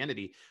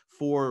Christianity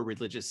for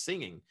religious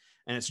singing.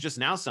 And it's just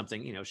now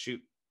something,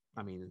 shoot,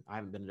 I mean, I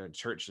haven't been to a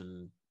church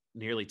in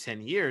nearly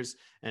 10 years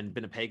and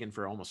been a pagan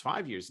for almost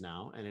 5 years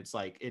now. And it's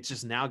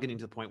just now getting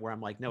to the point where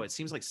I'm like, no, it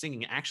seems like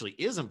singing actually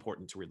is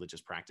important to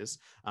religious practice,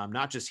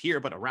 not just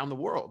here, but around the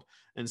world.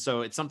 And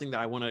so it's something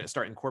that I want to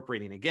start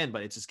incorporating again,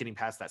 but it's just getting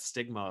past that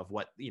stigma of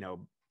what,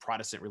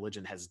 Protestant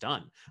religion has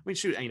done. I mean,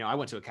 shoot, I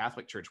went to a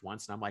Catholic church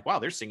once and I'm like, wow,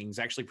 their singing is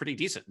actually pretty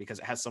decent because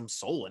it has some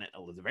soul in it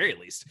at the very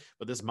least.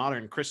 But this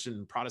modern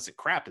Christian Protestant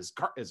crap is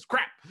crap.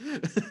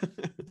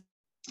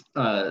 Go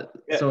ahead.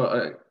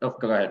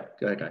 Go ahead,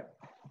 Guy.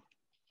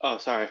 Oh,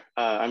 sorry.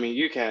 I mean,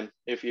 you can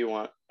if you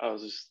want.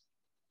 This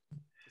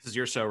is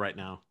your show right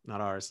now, not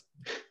ours.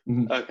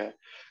 Okay.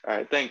 All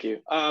right. Thank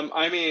you.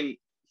 I mean,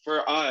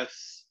 for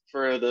us,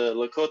 for the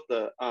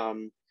Lakota,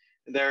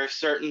 there are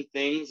certain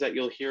things that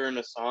you'll hear in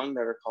a song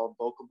that are called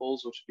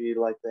vocables, which would be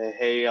like the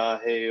hey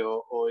hey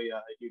oh yeah,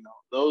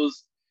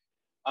 those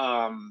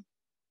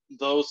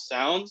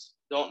sounds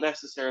don't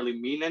necessarily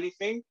mean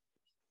anything,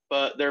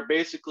 but they're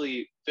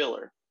basically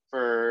filler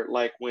for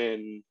like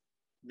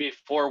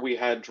before we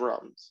had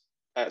drums.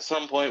 At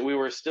some point, we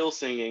were still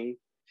singing,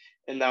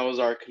 and that was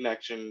our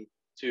connection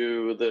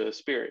to the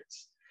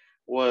spirits.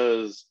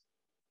 Was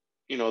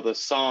the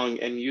song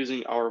and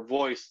using our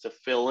voice to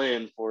fill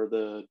in for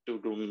the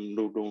doo-doo,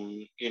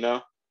 doo-doo,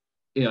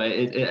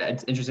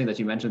 it's interesting that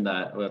you mentioned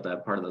that about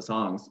that part of the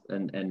songs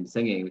and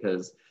singing,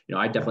 because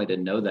I definitely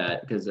didn't know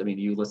that, because I mean,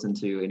 you listen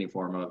to any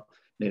form of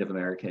Native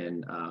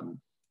American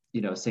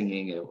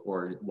singing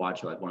or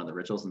watch like one of the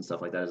rituals and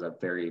stuff like that is a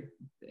very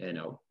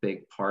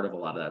big part of a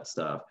lot of that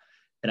stuff.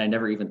 And I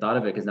never even thought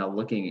of it, because now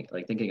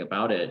thinking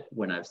about it,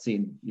 when I've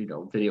seen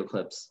video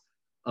clips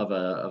of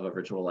a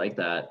ritual like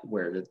that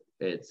where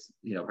it's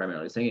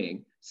primarily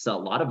singing, so a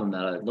lot of them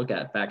that I look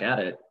at back at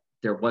it,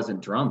 there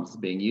wasn't drums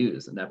being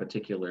used in that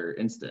particular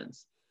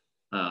instance.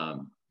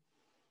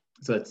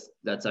 So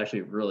that's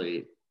actually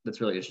really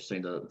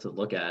interesting to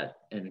look at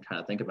and kind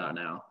of think about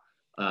now.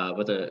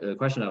 But the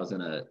question I was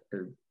gonna,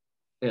 or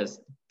I guess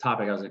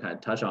topic I was gonna kind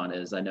of touch on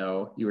is, I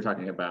know you were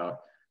talking about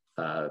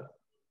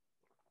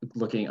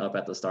looking up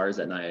at the stars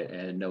at night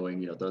and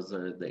knowing, those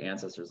are the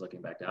ancestors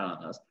looking back down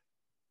on us.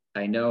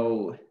 I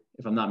know,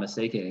 if I'm not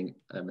mistaken,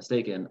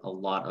 a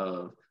lot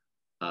of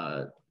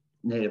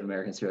Native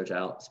American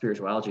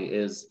spirituality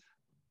is,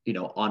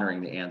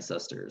 honoring the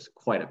ancestors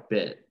quite a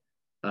bit.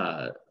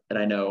 And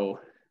I know,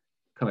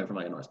 coming from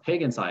like a Norse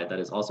pagan side, that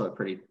is also a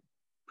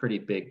pretty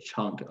big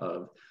chunk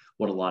of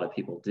what a lot of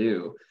people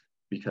do,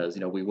 because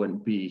we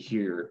wouldn't be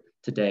here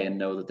today and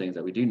know the things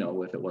that we do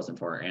know if it wasn't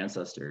for our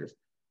ancestors.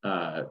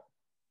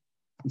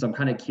 So I'm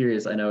kind of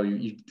curious. I know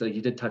you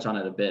did touch on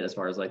it a bit as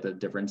far as like the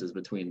differences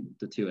between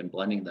the two and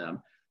blending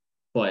them,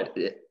 but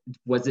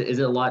is it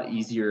a lot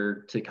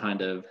easier to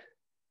kind of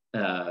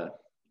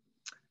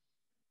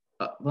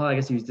well, I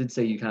guess you did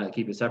say you kind of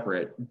keep it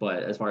separate,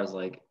 but as far as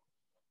like,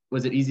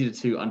 was it easy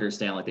to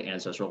understand like the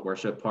ancestral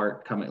worship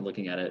part,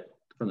 looking at it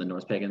from the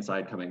Norse pagan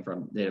side, coming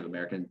from Native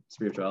American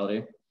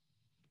spirituality?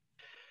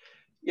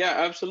 Yeah,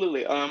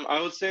 absolutely.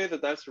 I would say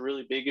that that's a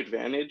really big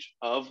advantage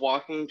of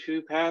walking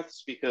two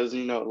paths, because,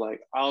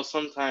 like, I'll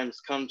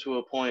sometimes come to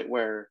a point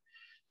where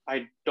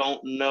I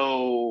don't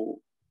know,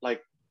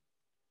 like,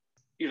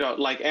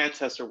 like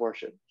ancestor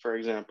worship, for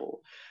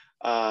example.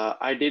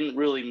 I didn't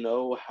really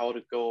know how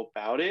to go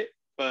about it,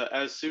 but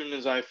as soon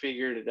as I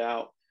figured it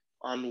out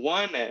on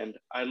one end,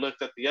 I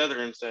looked at the other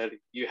and said,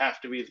 you have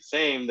to be the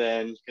same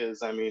then,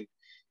 because I mean,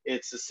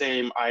 it's the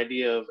same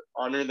idea of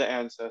honor the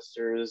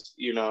ancestors,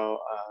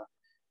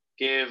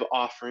 give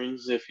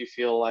offerings if you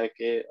feel like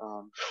it,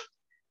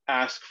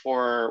 ask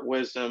for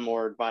wisdom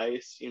or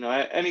advice,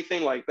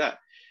 anything like that.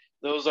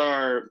 Those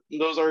are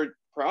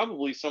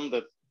probably some of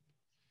the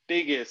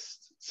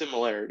biggest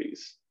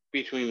similarities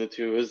between the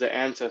two, is the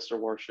ancestor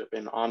worship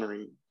and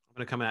honoring. I'm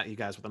going to come at you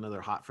guys with another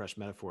hot, fresh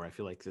metaphor. I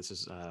feel like this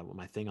is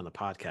my thing on the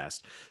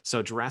podcast.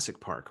 So Jurassic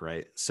Park,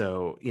 right?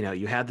 So,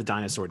 you had the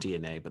dinosaur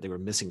DNA, but they were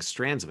missing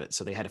strands of it.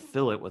 So they had to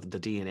fill it with the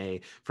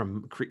DNA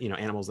from,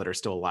 animals that are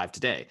still alive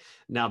today.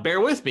 Now, bear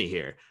with me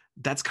here.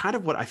 That's kind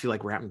of what I feel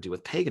like we're having to do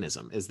with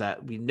paganism, is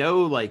that we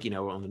know, like,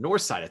 on the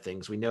North side of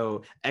things, we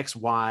know X,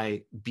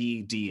 Y,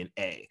 B, D, and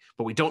A,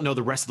 but we don't know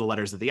the rest of the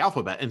letters of the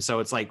alphabet. And so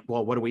it's like,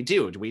 well, what do we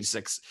do? Do we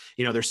just,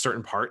 there's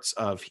certain parts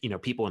of,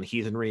 people in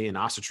heathenry and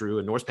Asatru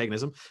and Norse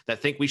paganism that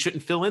think we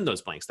shouldn't fill in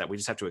those blanks, that we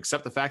just have to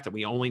accept the fact that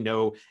we only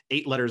know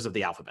 8 letters of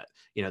the alphabet,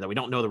 that we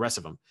don't know the rest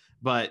of them.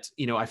 But,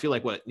 I feel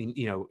like what,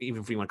 even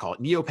if we want to call it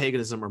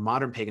neo-paganism or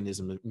modern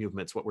paganism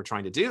movements, what we're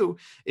trying to do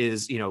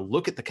is,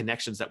 look at the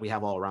connections that we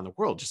have all around the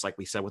world, just like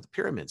we said with the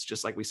pyramids,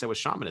 just like we said with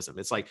shamanism.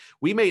 It's like,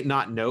 we may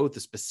not know the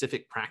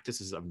specific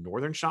practices of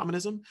Northern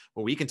shamanism,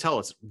 but we can tell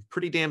it's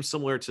pretty damn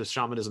similar to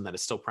shamanism that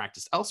is still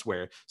practiced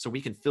elsewhere. So we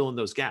can fill in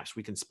those gaps.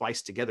 We can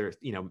splice together,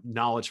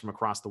 knowledge from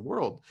across the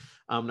world.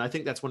 And I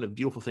think that's one of the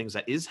beautiful things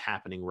that is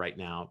happening right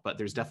now, but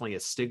there's definitely a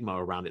stigma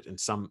around it in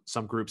some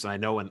groups. And I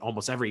know in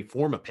almost every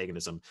form of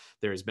paganism,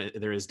 there is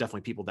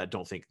definitely people that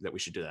don't think that we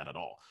should do that at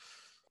all.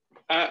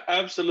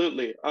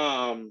 Absolutely.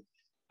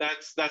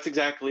 That's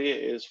exactly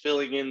it, is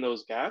filling in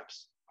those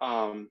gaps.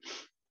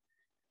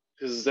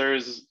 Because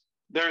there's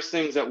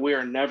things that we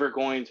are never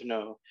going to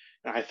know.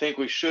 And I think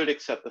we should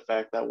accept the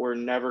fact that we're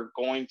never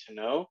going to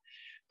know.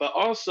 But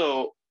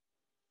also,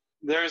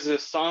 there's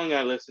this song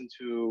I listen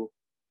to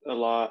a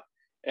lot,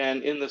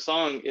 and in the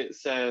song it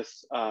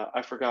says,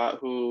 I forgot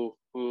who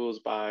it was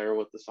by or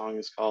what the song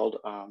is called,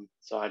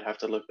 so I'd have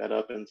to look that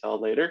up and tell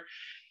later.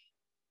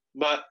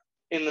 But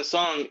in the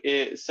song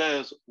it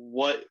says,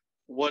 what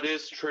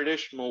is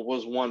traditional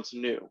was once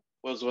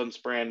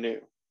brand new.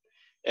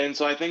 And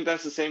so I think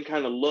that's the same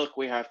kind of look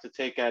we have to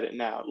take at it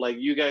now. Like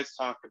you guys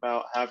talked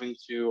about having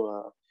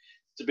to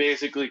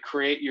basically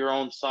create your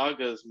own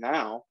sagas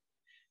now.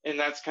 And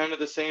that's kind of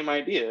the same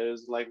idea,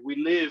 is like, we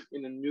live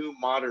in a new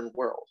modern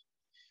world.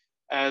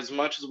 As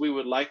much as we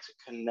would like to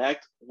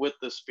connect with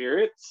the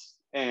spirits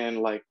and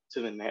like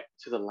to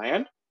the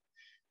land,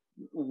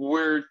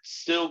 we're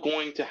still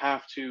going to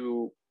have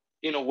to,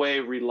 in a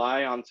way,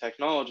 rely on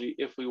technology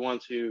if we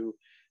want to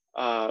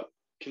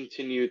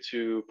continue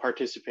to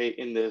participate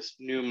in this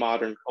new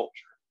modern culture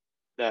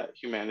that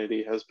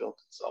humanity has built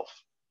itself.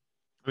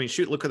 I mean,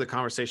 shoot, look at the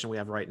conversation we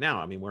have right now.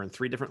 I mean, we're in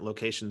 3 different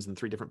locations in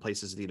 3 different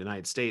places of the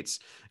United States,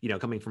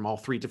 coming from all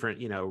 3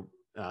 different,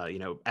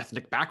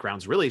 ethnic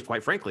backgrounds, really,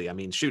 quite frankly. I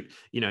mean, shoot,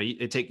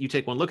 you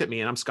take one look at me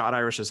and I'm Scott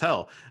Irish as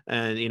hell.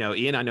 And,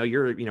 Ian, I know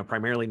you're,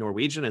 primarily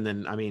Norwegian. And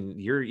then, I mean,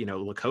 you're,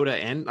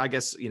 Lakota and I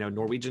guess,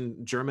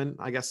 Norwegian German,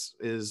 I guess,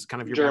 is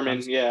kind of your German.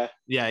 background.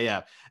 Yeah.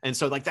 Yeah. And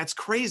so like, that's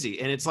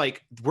crazy. And it's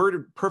like,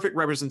 we're perfect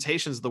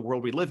representations of the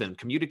world we live in,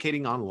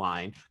 communicating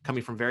online,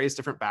 coming from various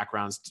different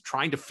backgrounds,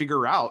 trying to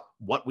figure out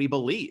what we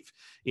believe.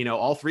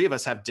 All 3 of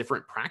us have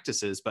different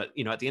practices, but,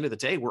 at the end of the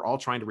day, we're all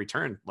trying to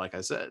return, like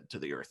I said, to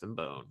the earth and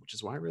bone, which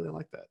is why I really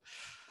like that.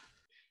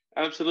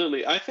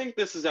 Absolutely. I think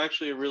this is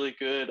actually a really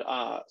good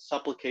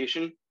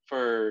supplication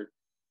for,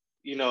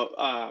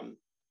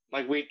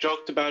 like we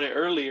joked about it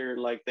earlier,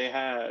 like they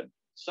had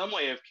some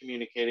way of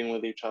communicating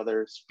with each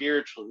other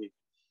spiritually.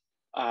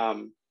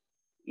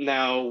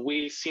 Now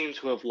we seem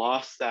to have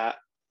lost that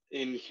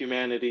in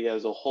humanity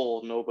as a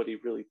whole. Nobody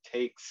really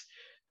takes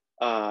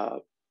uh,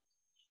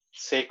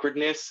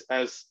 sacredness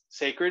as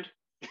sacred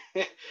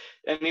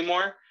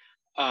anymore.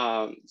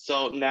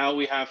 So now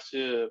we have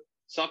to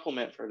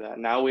supplement for that.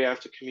 Now we have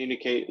to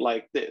communicate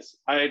like this.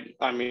 I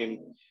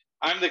mean,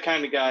 I'm the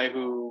kind of guy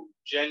who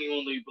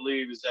genuinely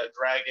believes that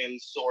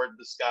dragons soared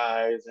the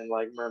skies and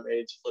like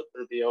mermaids flit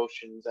through the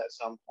oceans at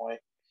some point.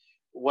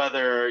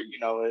 Whether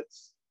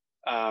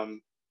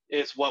um,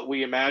 it's what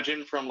we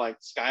imagine from like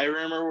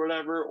Skyrim or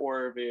whatever,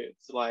 or if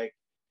it's like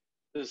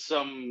there's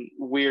some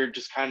weird,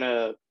 just kind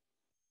of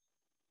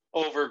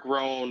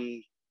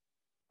overgrown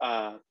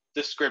uh,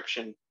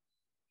 description,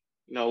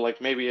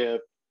 like maybe a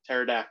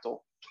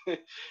pterodactyl,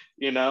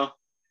 you know?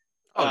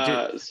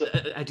 Oh, dude, So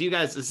do you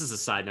guys? This is a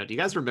side note. Do you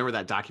guys remember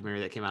that documentary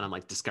that came out on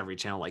like Discovery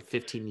Channel like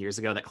 15 years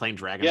ago that claimed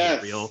dragons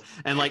were real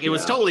yes, and like it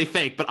was Yeah. totally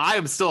fake? But I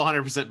am still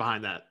 100%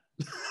 behind that.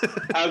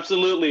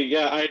 absolutely.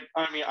 Yeah.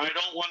 I mean, I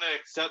don't want to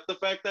accept the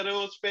fact that it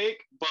was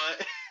fake,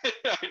 but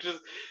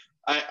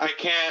I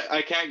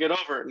can't get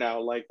over it now.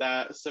 Like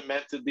that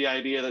cemented the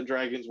idea that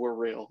dragons were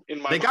real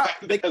in my They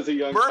mind as a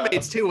young child.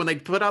 mermaids too when they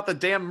put out the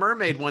damn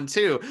mermaid one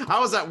too.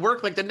 I was at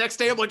work like the next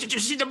day. I'm like, did you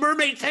see the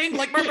mermaid thing?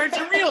 Like mermaids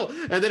are real.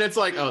 And then it's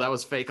like, oh, that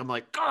was fake. I'm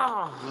like,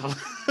 oh.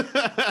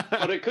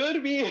 But it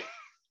could be.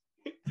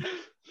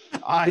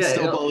 I Yeah,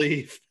 still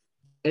believe.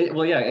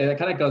 well, yeah, it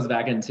kind of goes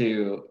back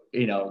into,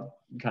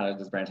 kind of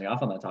just branching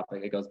off on that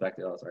topic. It goes back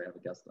to, oh, sorry, I have a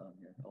guest on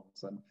here all of a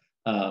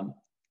sudden.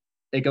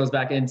 It goes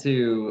back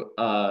into,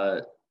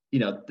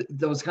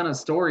 those kind of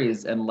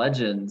stories and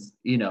legends,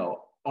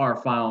 are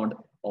found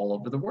all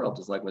over the world,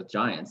 just like with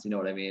giants, you know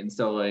what I mean?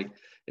 So like,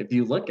 if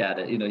you look at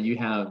it, you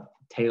have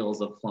tales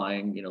of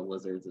flying,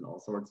 lizards and all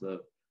sorts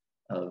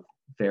of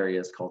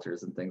various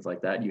cultures and things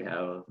like that. You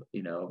have,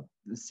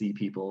 sea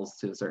peoples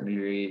to a certain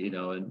degree,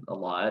 and a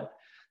lot.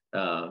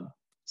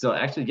 So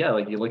actually, yeah,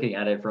 like you're looking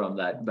at it from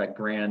that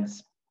grand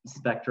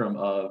spectrum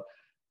of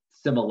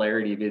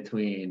similarity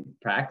between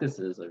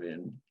practices. I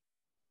mean,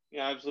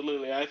 Yeah,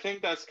 absolutely. I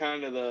think that's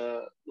kind of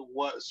the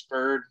what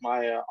spurred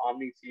my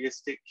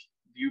omnitheistic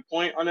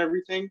viewpoint on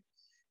everything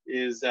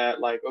is that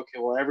like okay,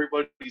 well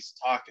everybody's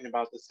talking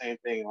about the same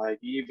thing. Like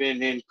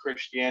even in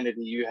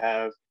Christianity, you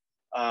have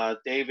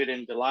David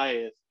and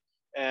Goliath,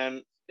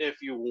 and if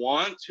you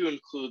want to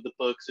include the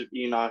books of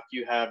Enoch,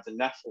 you have the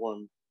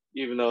Nephilim,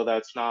 even though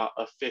that's not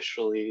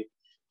officially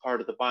part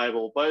of the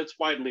Bible, but it's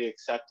widely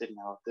accepted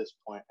now at this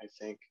point, I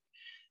think,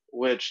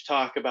 which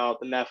talk about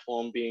the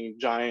Nephilim being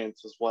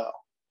giants as well.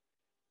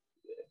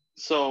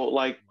 So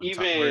like We're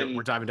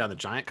even diving down the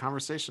giant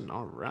conversation.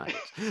 All right.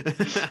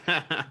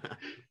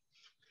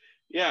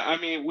 yeah, I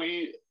mean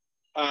we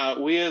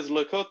as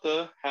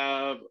Lakota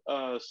have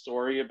a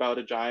story about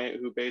a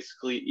giant who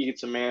basically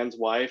eats a man's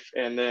wife,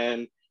 and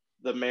then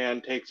the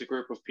man takes a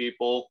group of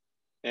people,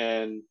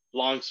 and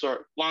long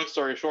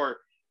story short,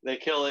 they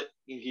kill it,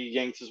 and he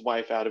yanks his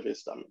wife out of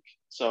his stomach.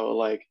 So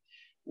like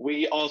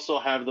we also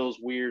have those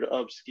weird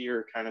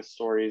obscure kind of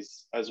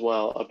stories as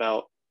well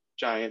about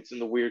giants and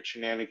the weird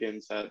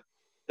shenanigans that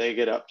they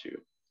get up to.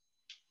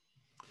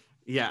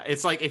 Yeah,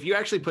 it's like if you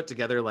actually put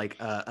together like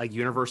a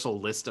universal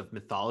list of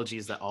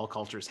mythologies that all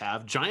cultures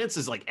have, giants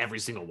is like every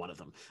single one of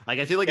them. Like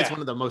I feel like it's Yeah.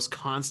 one of the most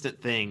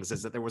constant things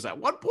is that there was at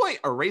one point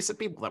a race of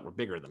people that were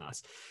bigger than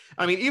us.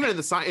 I mean, even in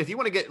the science, if you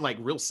want to get like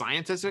real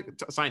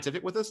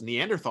scientific with us,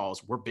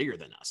 Neanderthals were bigger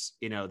than us.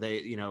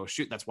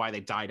 Shoot, that's why they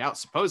died out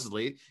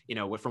supposedly.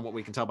 From what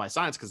we can tell by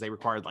science, because they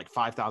required like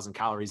 5,000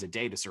 calories a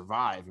day to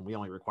survive, and we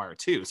only require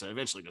 2, so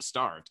eventually just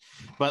starved.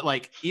 But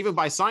like even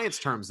by science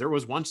terms, there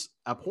was once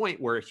a point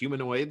where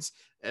humanoids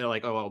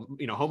like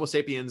Homo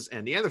sapiens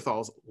and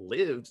Neanderthals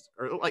lived,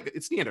 or like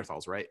it's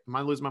Neanderthals, right? Am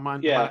I losing my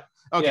mind? Yeah.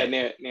 Okay.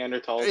 Yeah,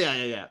 Neanderthals.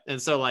 Yeah. And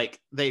so like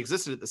they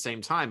existed at the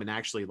same time and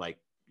actually like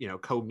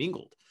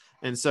commingled.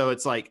 And so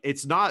it's like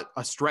it's not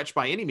a stretch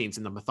by any means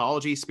in the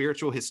mythology,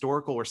 spiritual,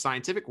 historical, or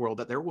scientific world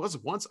that there was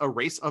once a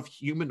race of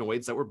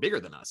humanoids that were bigger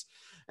than us.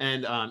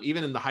 And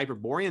even in the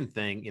Hyperborean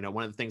thing,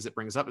 one of the things that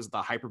brings up is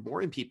the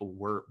Hyperborean people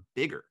were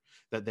bigger,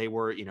 that they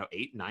were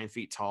 8-9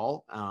 feet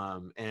tall.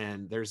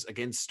 And there's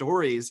again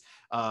stories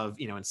of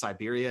in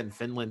Siberia and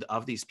Finland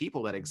of these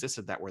people that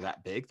existed that were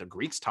that big. The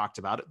Greeks talked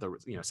about it.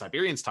 The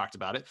Siberians talked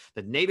about it.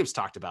 The natives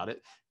talked about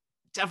it.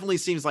 Definitely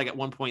seems like at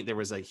one point there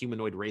was a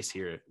humanoid race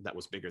here that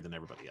was bigger than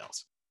everybody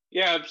else.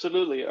 Yeah,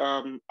 absolutely.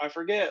 I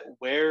forget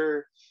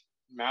where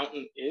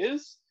mountain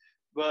is,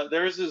 but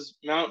there's this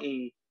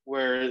mountain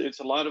where it's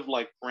a lot of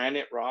like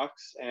granite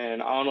rocks,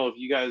 and I don't know if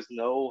you guys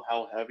know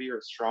how heavy or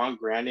strong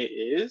granite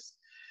is,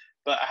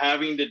 but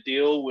having to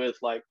deal with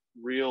like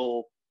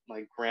real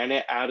like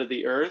granite out of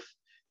the earth,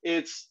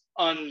 it's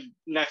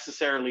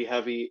unnecessarily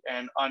heavy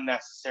and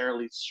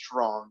unnecessarily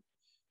strong.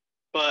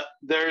 But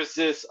there's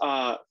this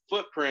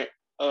footprint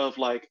of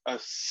like a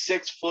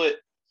 6 foot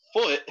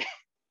foot,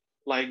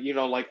 like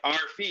like our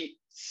feet,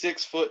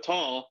 6 foot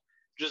tall,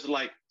 just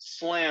like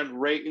slammed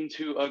right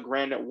into a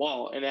granite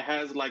wall, and it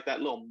has like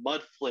that little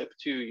mud flip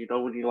too.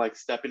 When you like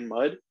step in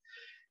mud,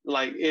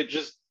 Like it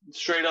just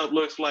straight up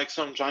looks like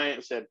some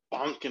giant said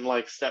bonk and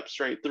like stepped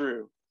straight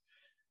through.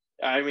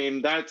 I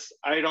mean,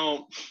 I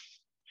don't,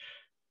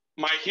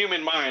 my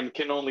human mind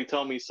can only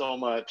tell me so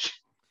much.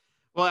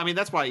 Well, I mean,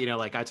 that's why,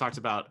 like I talked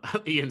about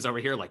Ian's over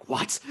here, like,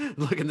 what?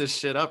 Looking this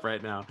shit up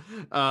right now.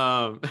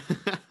 Um,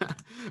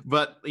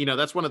 but,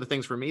 that's one of the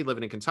things for me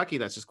living in Kentucky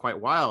that's just quite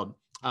wild.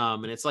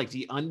 And it's like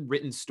the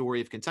unwritten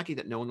story of Kentucky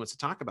that no one wants to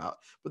talk about.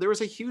 But there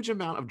was a huge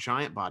amount of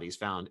giant bodies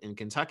found in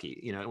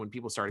Kentucky, when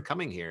people started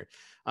coming here.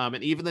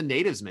 And even the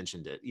natives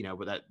mentioned it,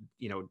 but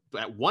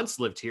that once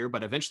lived here,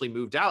 but eventually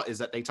moved out, is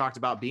that they talked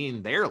about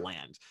being their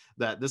land,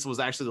 that this was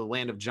actually the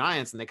land of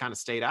giants and they kind of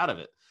stayed out of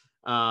it.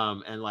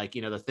 And like,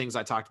 the things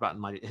I talked about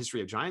in my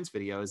History of Giants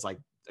video is like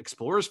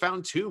explorers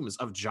found tombs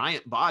of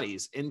giant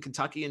bodies in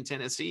Kentucky and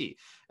Tennessee.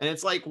 And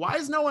it's like, why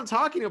is no one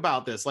talking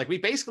about this? Like, we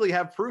basically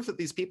have proof that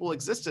these people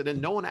existed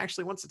and no one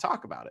actually wants to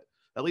talk about it,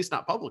 at least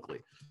not publicly.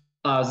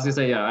 I was just gonna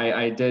say, yeah,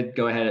 I did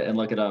go ahead and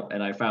look it up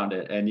and I found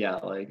it. And yeah,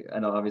 like, I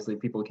know obviously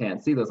people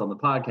can't see this on the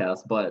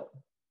podcast, but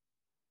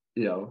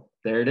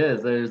there it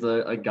is. There's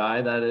a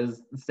guy that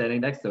is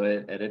standing next to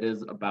it, and it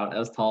is about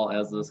as tall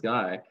as this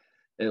guy.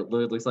 It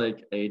looks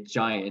like a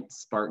giant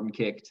Spartan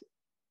kicked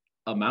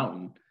a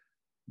mountain,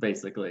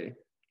 basically.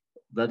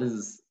 That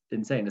is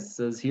insane. It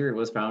says here it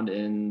was found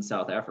in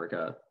South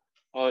Africa.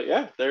 Oh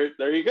yeah, there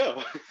you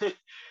go.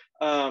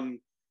 The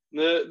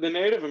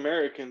Native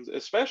Americans,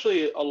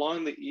 especially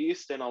along the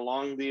east and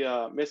along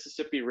the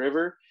Mississippi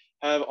River,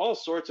 have all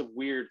sorts of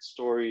weird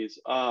stories.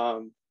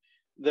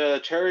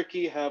 The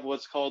Cherokee have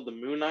what's called the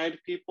Moon-Eyed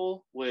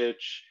people,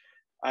 which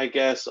I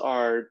guess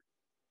are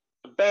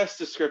the best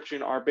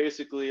description are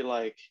basically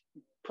like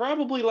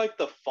probably like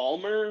the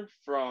Falmer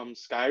from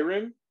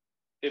Skyrim,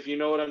 if you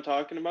know what I'm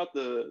talking about,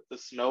 the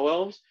snow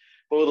elves,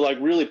 but with like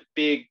really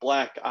big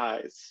black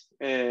eyes.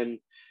 And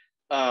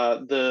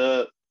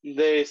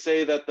they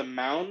say that the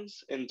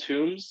mounds and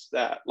tombs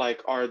that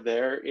like are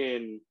there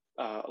in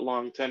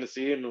along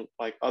Tennessee and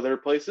like other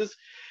places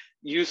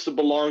used to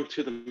belong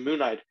to the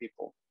Moon-Eyed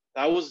people.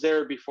 That was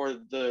there before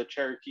the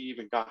Cherokee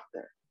even got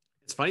there.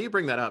 It's funny you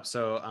bring that up.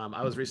 So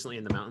I was recently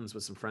in the mountains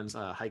with some friends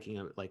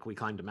hiking. Like we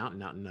climbed a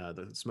mountain out in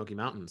the Smoky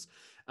Mountains.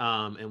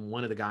 And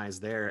one of the guys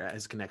there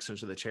has connections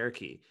to the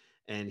Cherokee.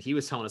 And he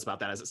was telling us about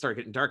that as it started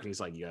getting dark. And he's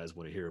like, you guys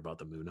want to hear about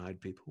the Moon-Eyed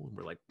people? And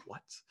we're like,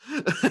 what?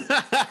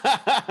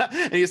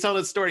 And he's telling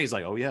us a story. He's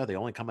like, oh yeah, they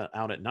only come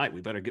out at night.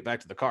 We better get back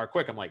to the car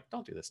quick. I'm like,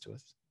 don't do this to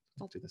us.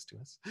 Don't do this to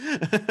us.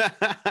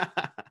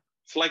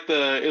 It's like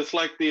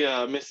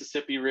the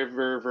Mississippi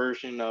River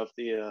version of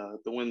the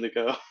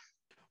Wendigo.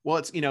 Well,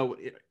 it's,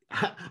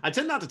 I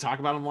tend not to talk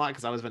about them a lot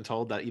because I was been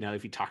told that,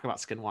 if you talk about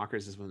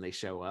skinwalkers is when they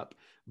show up.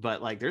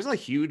 But like, there's a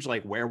huge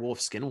like werewolf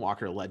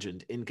skinwalker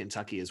legend in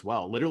Kentucky as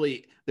well.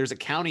 Literally, there's a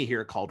county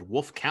here called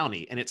Wolf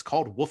County, and it's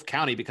called Wolf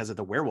County because of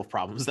the werewolf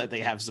problems that they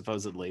have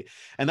supposedly.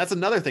 And that's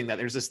another thing, that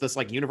there's this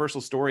like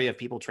universal story of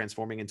people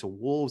transforming into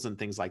wolves and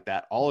things like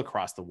that all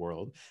across the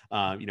world.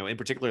 In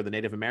particular, the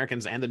Native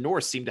Americans and the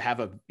Norse seem to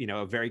have a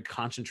very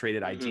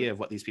concentrated idea of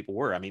what these people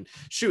were. I mean,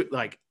 shoot,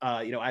 like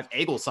I have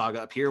Eagle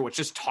Saga up here, which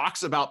just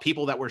talks about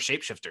people that were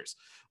shapeshifters.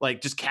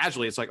 Like just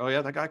casually, it's like, oh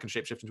yeah, that guy can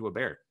shapeshift into a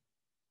bear.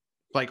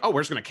 Like, oh,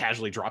 we're just going to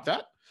casually drop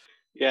that.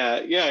 Yeah,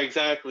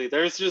 exactly.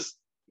 There's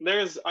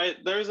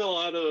a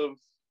lot of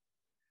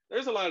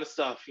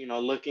stuff,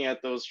 looking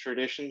at those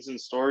traditions and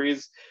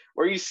stories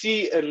where you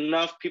see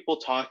enough people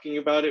talking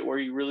about it where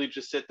you really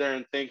just sit there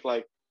and think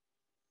like,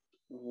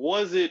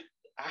 was it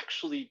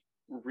actually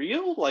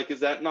real? Like, is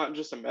that not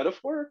just a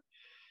metaphor?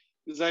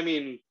 Because I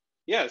mean,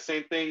 yeah,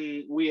 same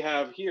thing we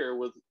have here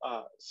with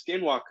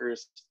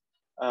skinwalkers,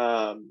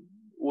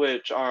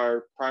 which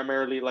are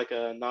primarily like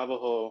a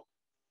Navajo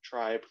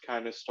tribe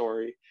kind of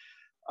story.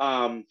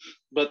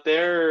 But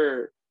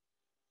they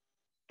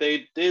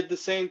did the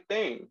same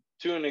thing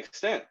to an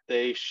extent.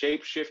 They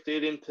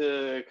shape-shifted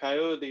into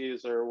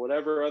coyotes or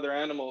whatever other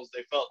animals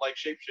they felt like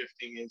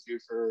shape-shifting into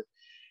for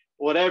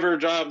whatever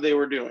job they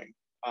were doing.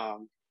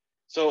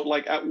 So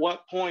like, at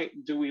what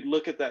point do we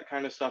look at that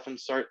kind of stuff and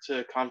start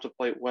to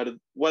contemplate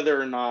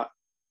whether or not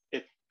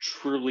it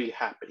truly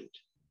happened?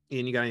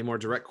 Ian, you got any more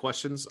direct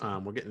questions?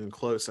 We're getting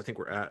close. I think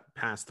we're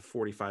past the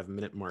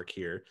 45-minute mark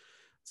here.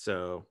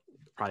 So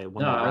probably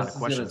one more round of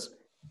questions.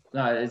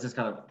 It's just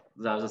kind of,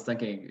 I was just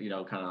thinking,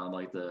 kind of on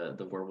like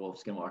the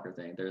werewolf skinwalker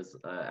thing. There's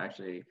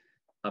actually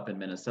up in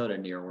Minnesota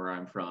near where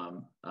I'm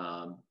from,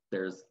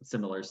 there's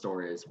similar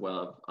stories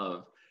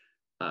of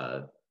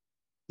a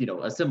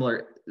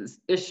similar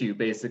issue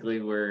basically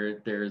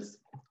where there's,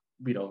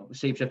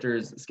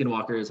 shapeshifters,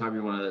 skinwalkers, however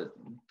you want to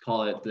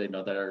call it,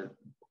 that are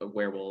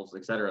werewolves,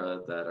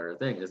 etc., that are a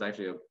thing. There's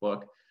actually a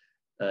book,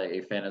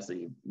 a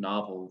fantasy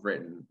novel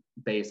written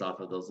based off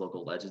of those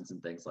local legends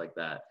and things like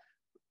that.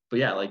 But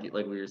yeah, like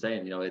we were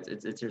saying,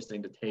 it's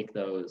interesting to take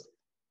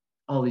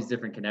all these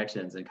different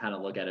connections and kind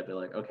of look at it, be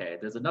like, okay,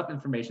 there's enough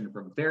information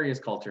from various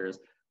cultures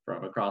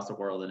from across the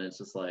world, and it's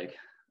just like,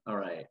 all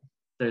right,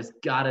 there's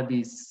got to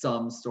be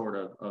some sort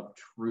of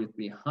truth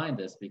behind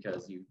this,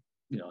 because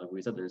like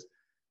we said, there's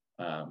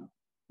so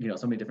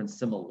many different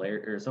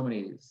similarities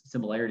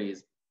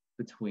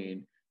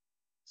between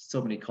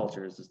so many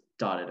cultures just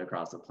dotted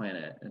across the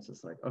planet. And it's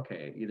just like,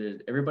 okay, either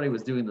everybody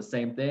was doing the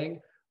same thing,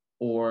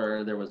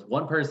 or there was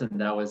one person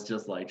that was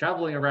just like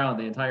traveling around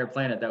the entire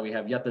planet that we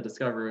have yet to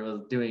discover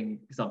was doing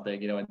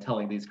something, and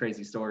telling these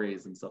crazy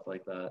stories and stuff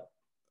like that.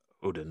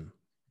 Odin.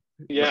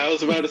 Yeah, I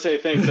was about to say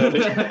thanks,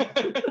 Odin.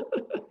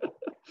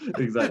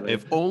 Exactly.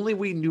 If only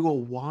we knew a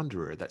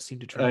wanderer that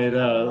seemed to I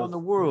travel all know. around the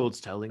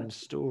world telling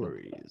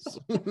stories.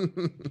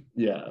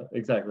 Yeah,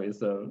 exactly.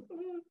 So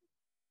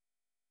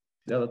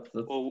yeah, that's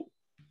Well,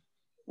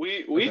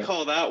 we okay.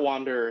 call that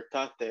wanderer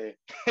Tate.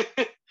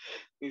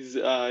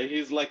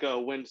 He's like a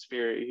wind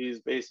spirit. He's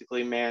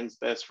basically man's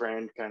best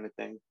friend kind of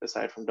thing,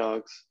 aside from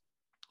dogs.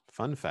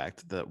 Fun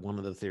fact that one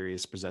of the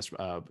theories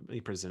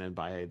presented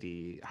by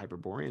the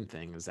Hyperborean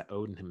thing is that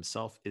Odin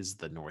himself is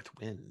the North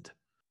Wind.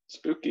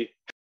 Spooky.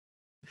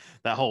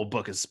 That whole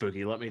book is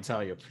spooky, let me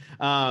tell you.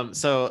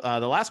 So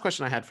the last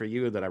question I had for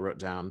you that I wrote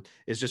down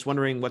is just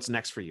wondering what's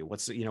next for you.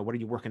 What are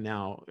you working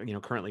now,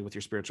 currently with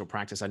your spiritual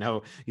practice? I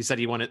know you said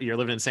you're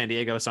living in San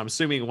Diego, so I'm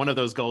assuming one of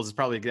those goals is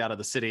probably to get out of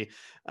the city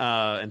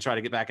and try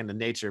to get back into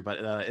nature.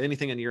 But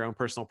anything in your own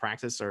personal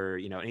practice, or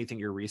anything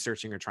you're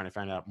researching or trying to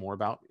find out more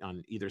about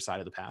on either side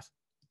of the path?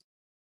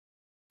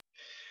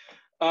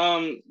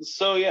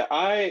 So yeah,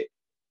 I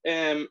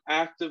am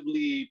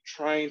actively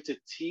trying to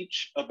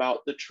teach about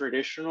the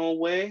traditional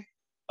way,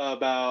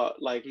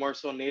 about like more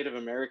so Native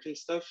American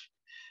stuff,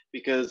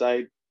 because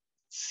I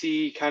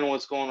see kind of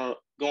what's going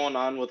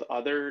on with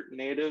other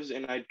natives,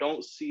 and I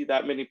don't see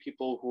that many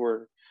people who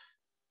are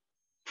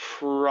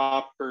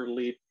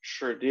properly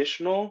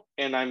traditional.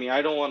 And I mean,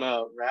 I don't want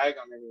to rag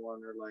on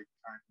anyone or like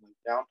try to like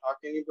down talk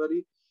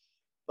anybody,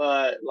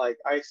 but like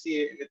I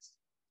see it, and it's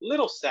a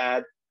little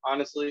sad,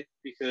 honestly,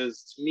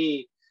 because to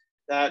me,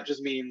 that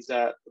just means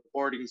that the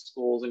boarding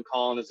schools and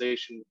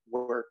colonization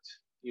worked.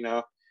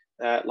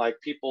 That like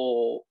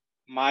people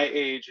my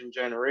age and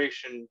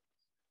generation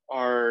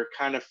are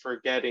kind of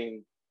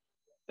forgetting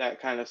that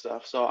kind of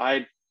stuff. So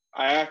I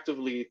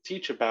actively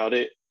teach about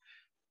it.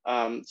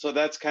 So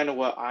that's kind of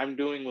what I'm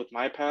doing with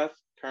my path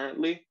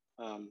currently.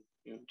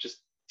 Just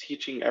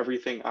teaching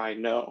everything I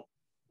know.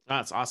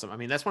 That's awesome. I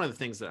mean, that's one of the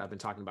things that I've been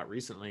talking about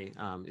recently.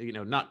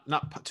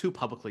 Not too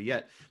publicly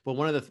yet, but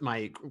one of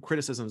my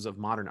criticisms of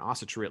modern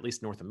Asatru, at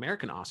least North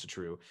American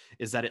Asatru,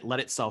 is that it let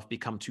itself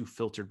become too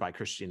filtered by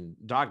Christian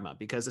dogma.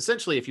 Because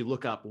essentially, if you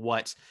look up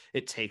what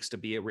it takes to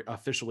be a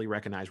officially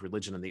recognized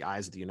religion in the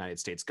eyes of the United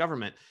States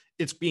government,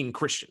 it's being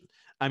Christian.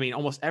 I mean,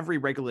 almost every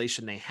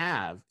regulation they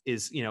have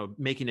is,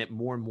 making it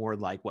more and more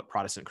like what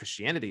Protestant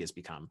Christianity has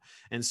become.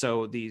 And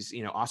so these,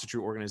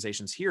 Asatru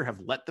organizations here have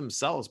let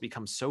themselves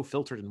become so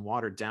filtered and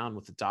watered down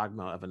with the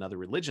dogma of another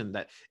religion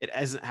that it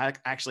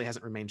actually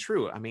hasn't remained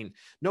true. I mean,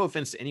 no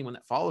offense to anyone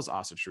that follows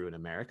Asatru in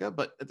America,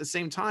 but at the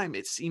same time,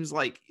 it seems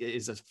like it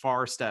is a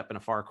far step and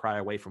a far cry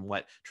away from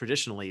what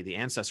traditionally the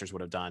ancestors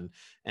would have done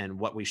and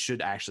what we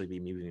should actually be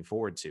moving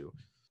forward to.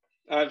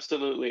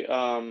 Absolutely.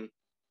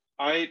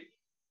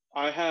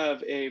 I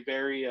have a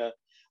very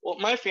well,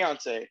 my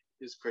fiance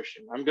is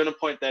Christian. I'm gonna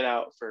point that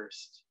out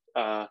first.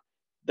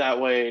 That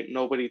way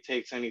nobody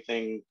takes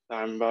anything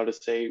I'm about to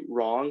say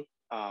wrong.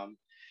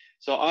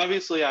 So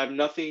obviously I have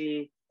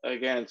nothing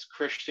against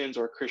Christians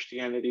or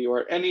Christianity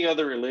or any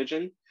other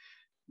religion,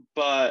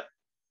 but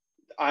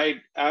I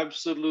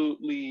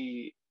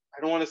absolutely,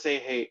 I don't want to say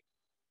hate.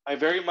 I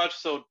very much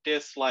so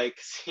dislike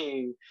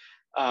seeing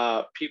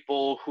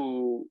people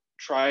who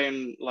try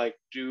and like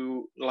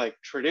do like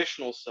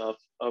traditional stuff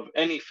of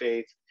any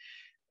faith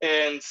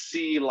and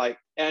see like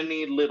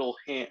any little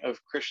hint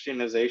of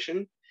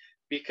Christianization.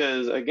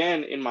 Because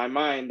again, in my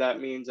mind, that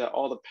means that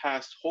all the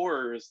past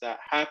horrors that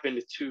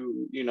happened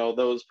to,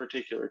 those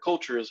particular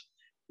cultures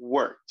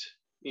worked,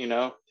 you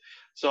know?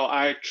 So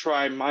I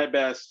try my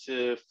best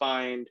to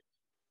find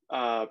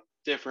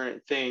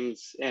different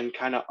things and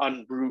kind of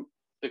unroot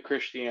the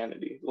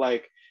Christianity.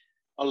 Like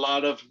a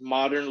lot of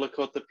modern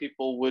Lakota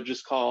people would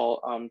just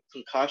call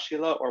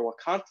Tunkashila or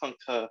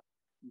Wakantanka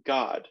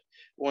God,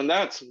 when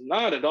that's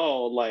not at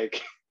all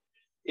like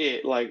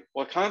it. Like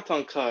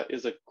Wakantanka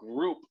is a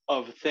group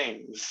of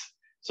things,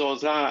 so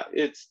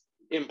it's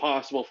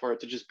impossible for it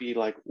to just be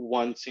like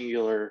one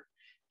singular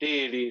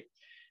deity.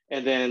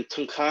 And then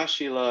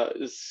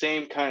Tunkashila is the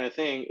same kind of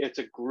thing. It's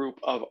a group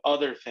of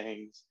other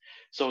things,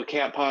 so it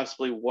can't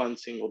possibly one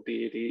single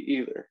deity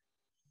either.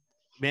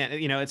 Man,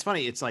 it's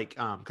funny. It's like,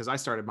 because I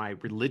started my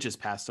religious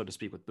path, so to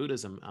speak, with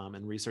Buddhism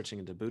and researching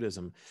into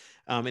Buddhism.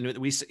 And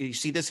you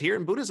see this here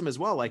in Buddhism as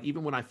well. Like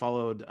even when I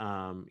followed,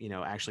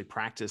 actually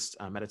practiced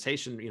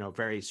meditation,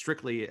 very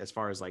strictly as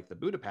far as like the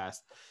Buddha path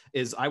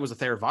is I was a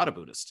Theravada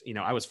Buddhist.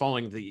 I was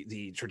following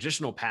the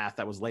traditional path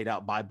that was laid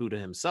out by Buddha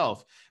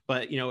himself.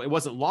 But, it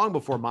wasn't long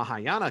before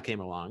Mahayana came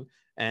along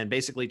and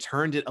basically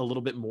turned it a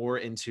little bit more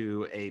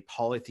into a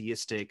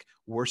polytheistic,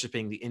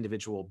 worshiping the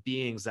individual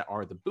beings that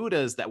are the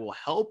Buddhas that will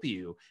help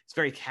you. It's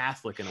very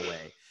Catholic in a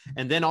way.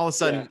 And then all of a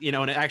sudden,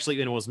 and it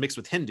actually was mixed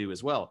with Hindu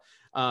as well.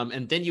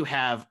 And then you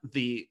have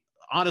the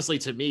honestly,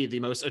 to me, the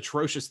most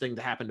atrocious thing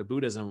to happen to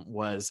Buddhism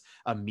was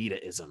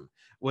Amitaism,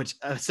 which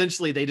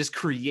essentially they just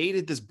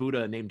created this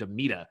Buddha named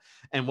Amita.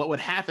 And what would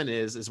happen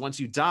is once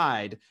you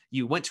died,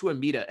 you went to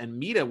Amita, and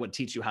Amita would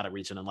teach you how to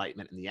reach an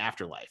enlightenment in the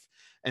afterlife.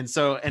 And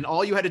so, and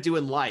all you had to do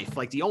in life,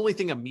 like the only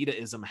thing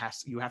Amitaism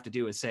you have to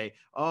do is say,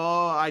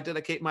 oh, I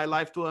dedicate my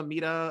life to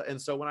Amita.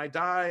 And so when I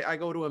die, I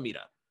go to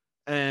Amita.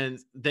 And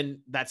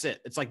then that's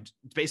it. It's like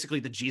basically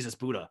the Jesus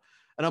Buddha.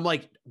 And I'm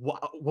like,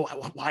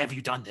 why have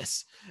you done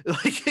this?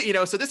 Like, you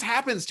know, so this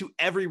happens to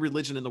every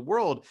religion in the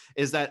world.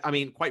 Is that, I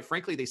mean, quite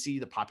frankly, they see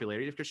the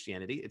popularity of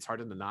Christianity. It's hard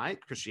to deny.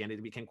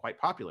 Christianity became quite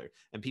popular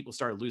and people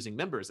started losing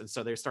members. And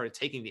so they started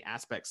taking the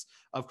aspects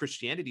of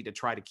Christianity to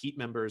try to keep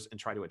members and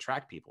try to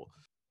attract people.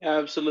 Yeah,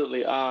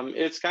 absolutely.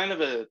 It's kind of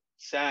a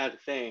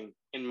sad thing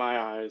in my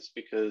eyes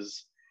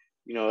because,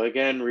 you know,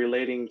 again,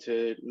 relating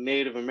to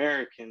Native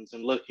Americans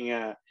and looking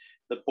at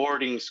the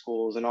boarding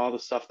schools and all the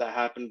stuff that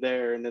happened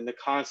there, and then the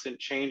constant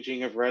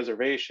changing of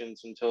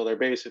reservations until they're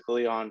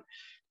basically on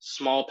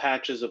small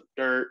patches of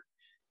dirt.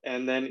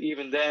 And then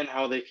even then,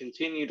 how they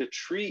continue to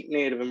treat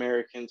Native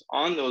Americans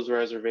on those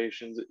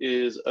reservations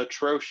is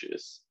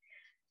atrocious.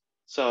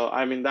 So,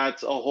 I mean,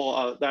 that's a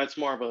whole, that's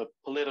more of a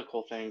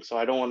political thing. So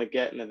I don't want to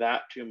get into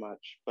that too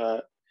much,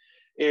 but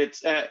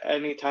it's at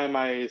any time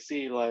I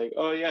see like,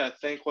 oh yeah,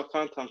 thank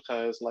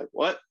Wakantanka is like,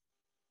 what?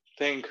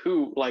 Thank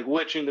who? Like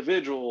which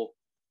individual,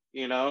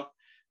 you know?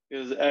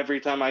 Because every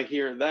time I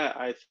hear that,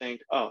 I think,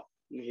 oh,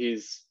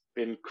 he's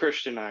been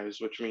Christianized,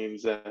 which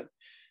means that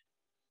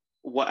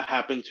what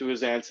happened to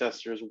his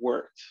ancestors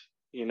worked,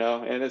 you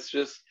know? And it's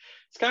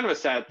kind of a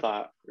sad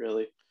thought,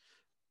 really.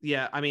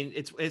 Yeah, I mean,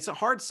 it's a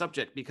hard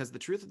subject because the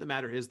truth of the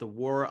matter is the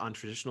war on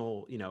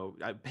traditional, you know,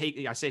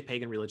 I say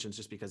pagan religions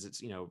just because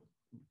it's, you know,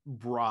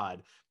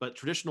 broad, but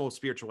traditional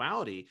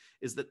spirituality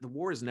is that the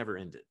war has never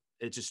ended.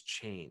 It just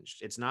changed.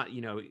 It's not,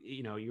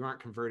 you aren't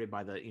converted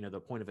by the, the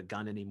point of a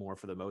gun anymore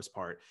for the most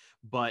part,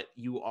 but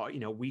you are,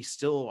 we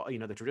still,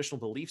 the traditional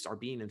beliefs are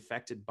being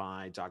infected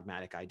by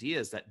dogmatic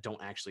ideas that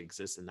don't actually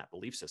exist in that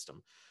belief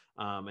system.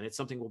 And it's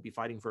something we'll be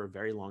fighting for a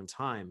very long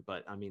time.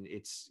 But I mean,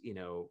 it's,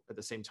 at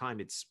the same time,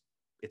 it's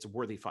a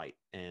worthy fight,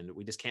 and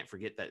we just can't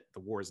forget that the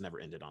war has never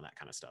ended on that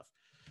kind of stuff.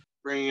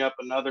 Bringing up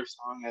another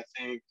song, I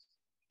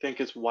think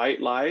it's White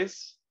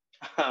Lies,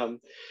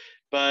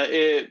 but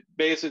it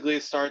basically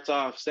starts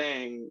off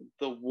saying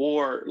the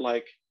war,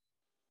 like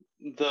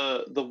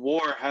the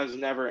war has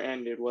never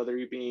ended, whether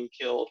you're being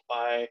killed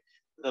by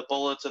the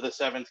bullets of the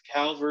 7th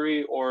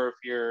Cavalry or if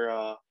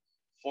you're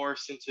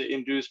forced into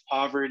induced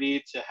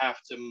poverty to have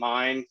to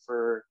mine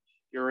for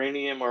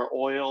uranium or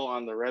oil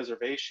on the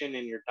reservation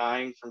and you're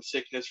dying from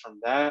sickness from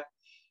that.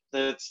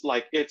 That's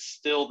like, it's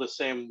still the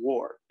same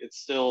war. It's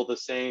still the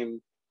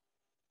same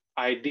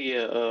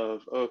idea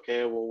of,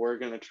 okay, well, we're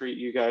going to treat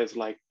you guys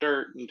like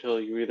dirt until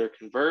you either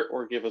convert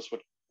or give us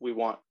what we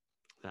want.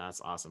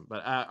 That's awesome.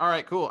 But all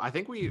right, cool. I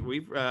think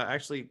we've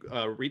actually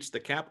reached the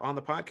cap on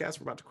the podcast.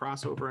 We're about to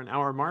cross over an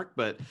hour mark,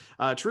 but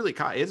truly,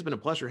 Kai, it's been a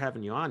pleasure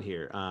having you on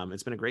here.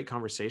 It's been a great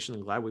conversation.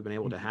 I'm glad we've been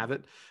able to have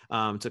it.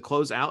 To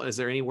close out, is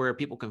there anywhere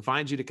people can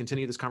find you to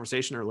continue this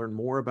conversation or learn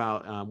more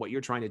about what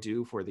you're trying to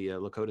do for the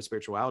Lakota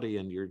spirituality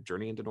and your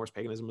journey into Norse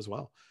paganism as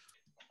well?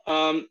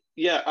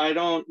 Yeah, I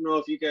don't know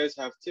if you guys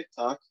have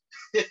TikTok.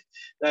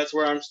 That's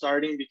where I'm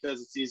starting because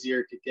it's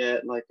easier to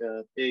get like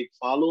a big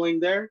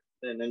following there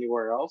than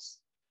anywhere else.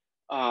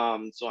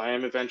 So I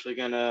am eventually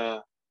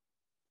gonna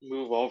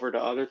move over to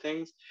other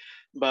things,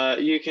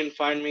 but you can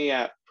find me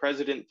at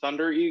President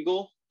Thunder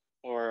Eagle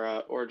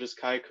or just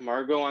Kai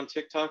Camargo on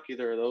TikTok.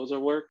 Either of those will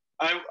work.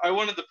 I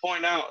wanted to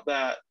point out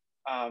that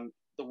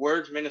the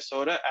word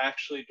Minnesota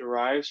actually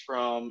derives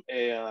from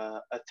a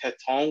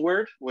Teton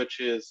word, which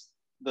is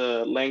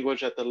the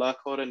language that the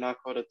Lakota,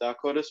 Nakota,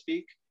 Dakota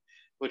speak,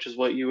 which is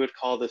what you would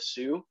call the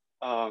Sioux.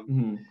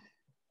 The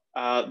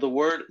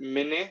word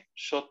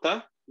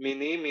Minnesota,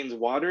 Mini means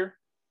water.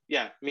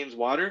 Yeah, means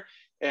water,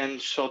 and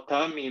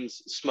Shota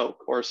means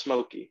smoke or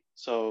smoky.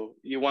 So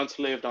you once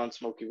lived on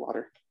smoky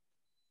water.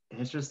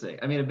 Interesting.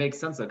 I mean, it makes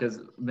sense though,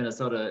 because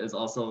Minnesota is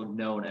also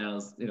known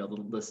as,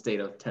 the state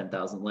of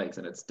 10,000 lakes,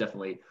 and it's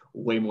definitely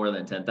way more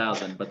than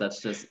 10,000, but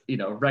that's just,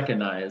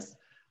 recognized.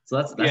 So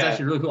that's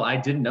actually really cool. I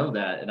didn't know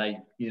that, and I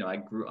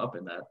grew up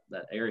in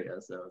that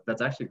area, so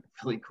that's actually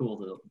really cool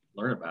to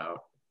learn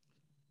about.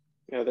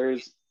 Yeah,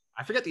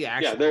 I forget the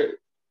actual. Yeah, there.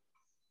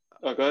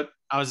 Oh, go ahead.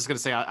 I was just going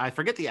to say, I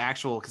forget the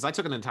actual, because I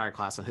took an entire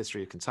class on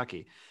history of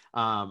Kentucky.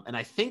 And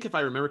I think if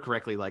I remember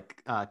correctly,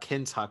 like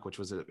Kentuck, which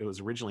it was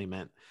originally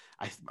meant,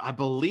 I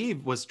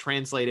believe was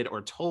translated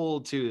or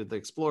told to the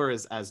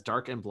explorers as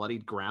dark and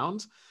bloodied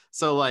ground.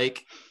 So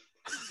like,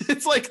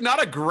 it's like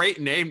not a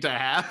great name to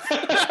have.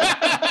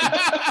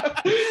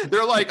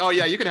 They're like, oh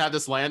yeah, you can have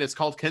this land. It's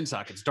called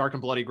Kentuck. It's dark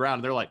and bloody ground.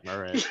 And they're like, all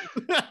right.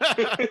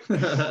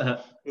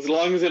 As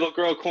long as it'll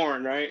grow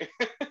corn, right?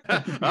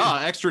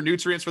 Extra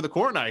nutrients for the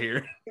corn, I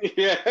hear.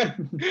 Yeah.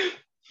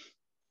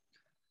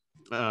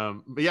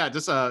 But yeah,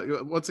 just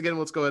once again,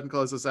 let's go ahead and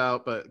close this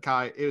out. But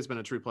Kai, it has been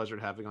a true pleasure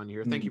to having on you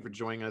here. Thank you for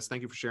joining us.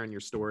 Thank you for sharing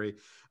your story.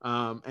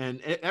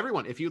 And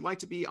everyone, if you'd like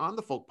to be on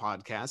the Folk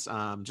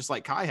Podcast, just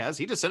like Kai has,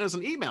 he just sent us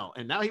an email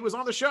and now he was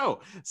on the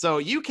show. So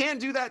you can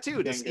do that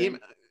too. Just email.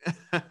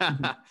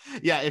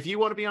 Yeah, if you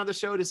want to be on the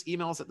show, just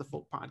email us at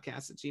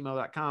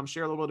thefolkpodcast@gmail.com.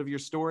 Share a little bit of your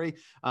story.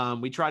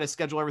 We try to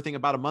schedule everything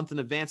about a month in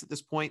advance at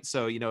this point,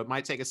 so it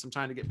might take us some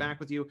time to get back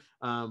with you,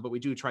 but we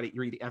do try to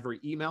read every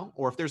email.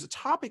 Or if there's a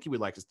topic you would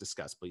like us to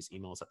discuss, please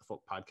email us at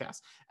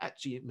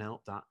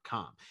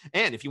thefolkpodcast@gmail.com.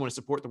 And if you want to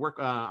support the work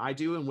I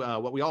do and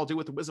what we all do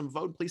with the Wisdom of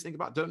Odin, please think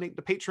about donating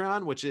to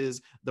Patreon, which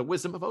is the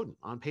Wisdom of Odin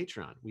on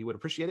Patreon. We would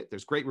appreciate it.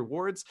 There's great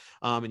rewards,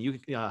 and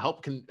you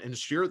help can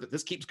ensure that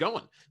this keeps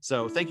going.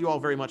 So thank you all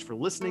very much for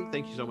listening.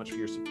 Thank you so much for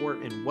your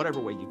support in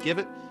whatever way you give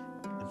it.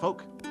 And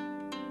folk,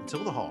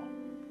 until the hall,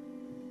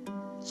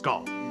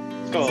 Skull.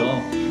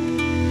 Skull.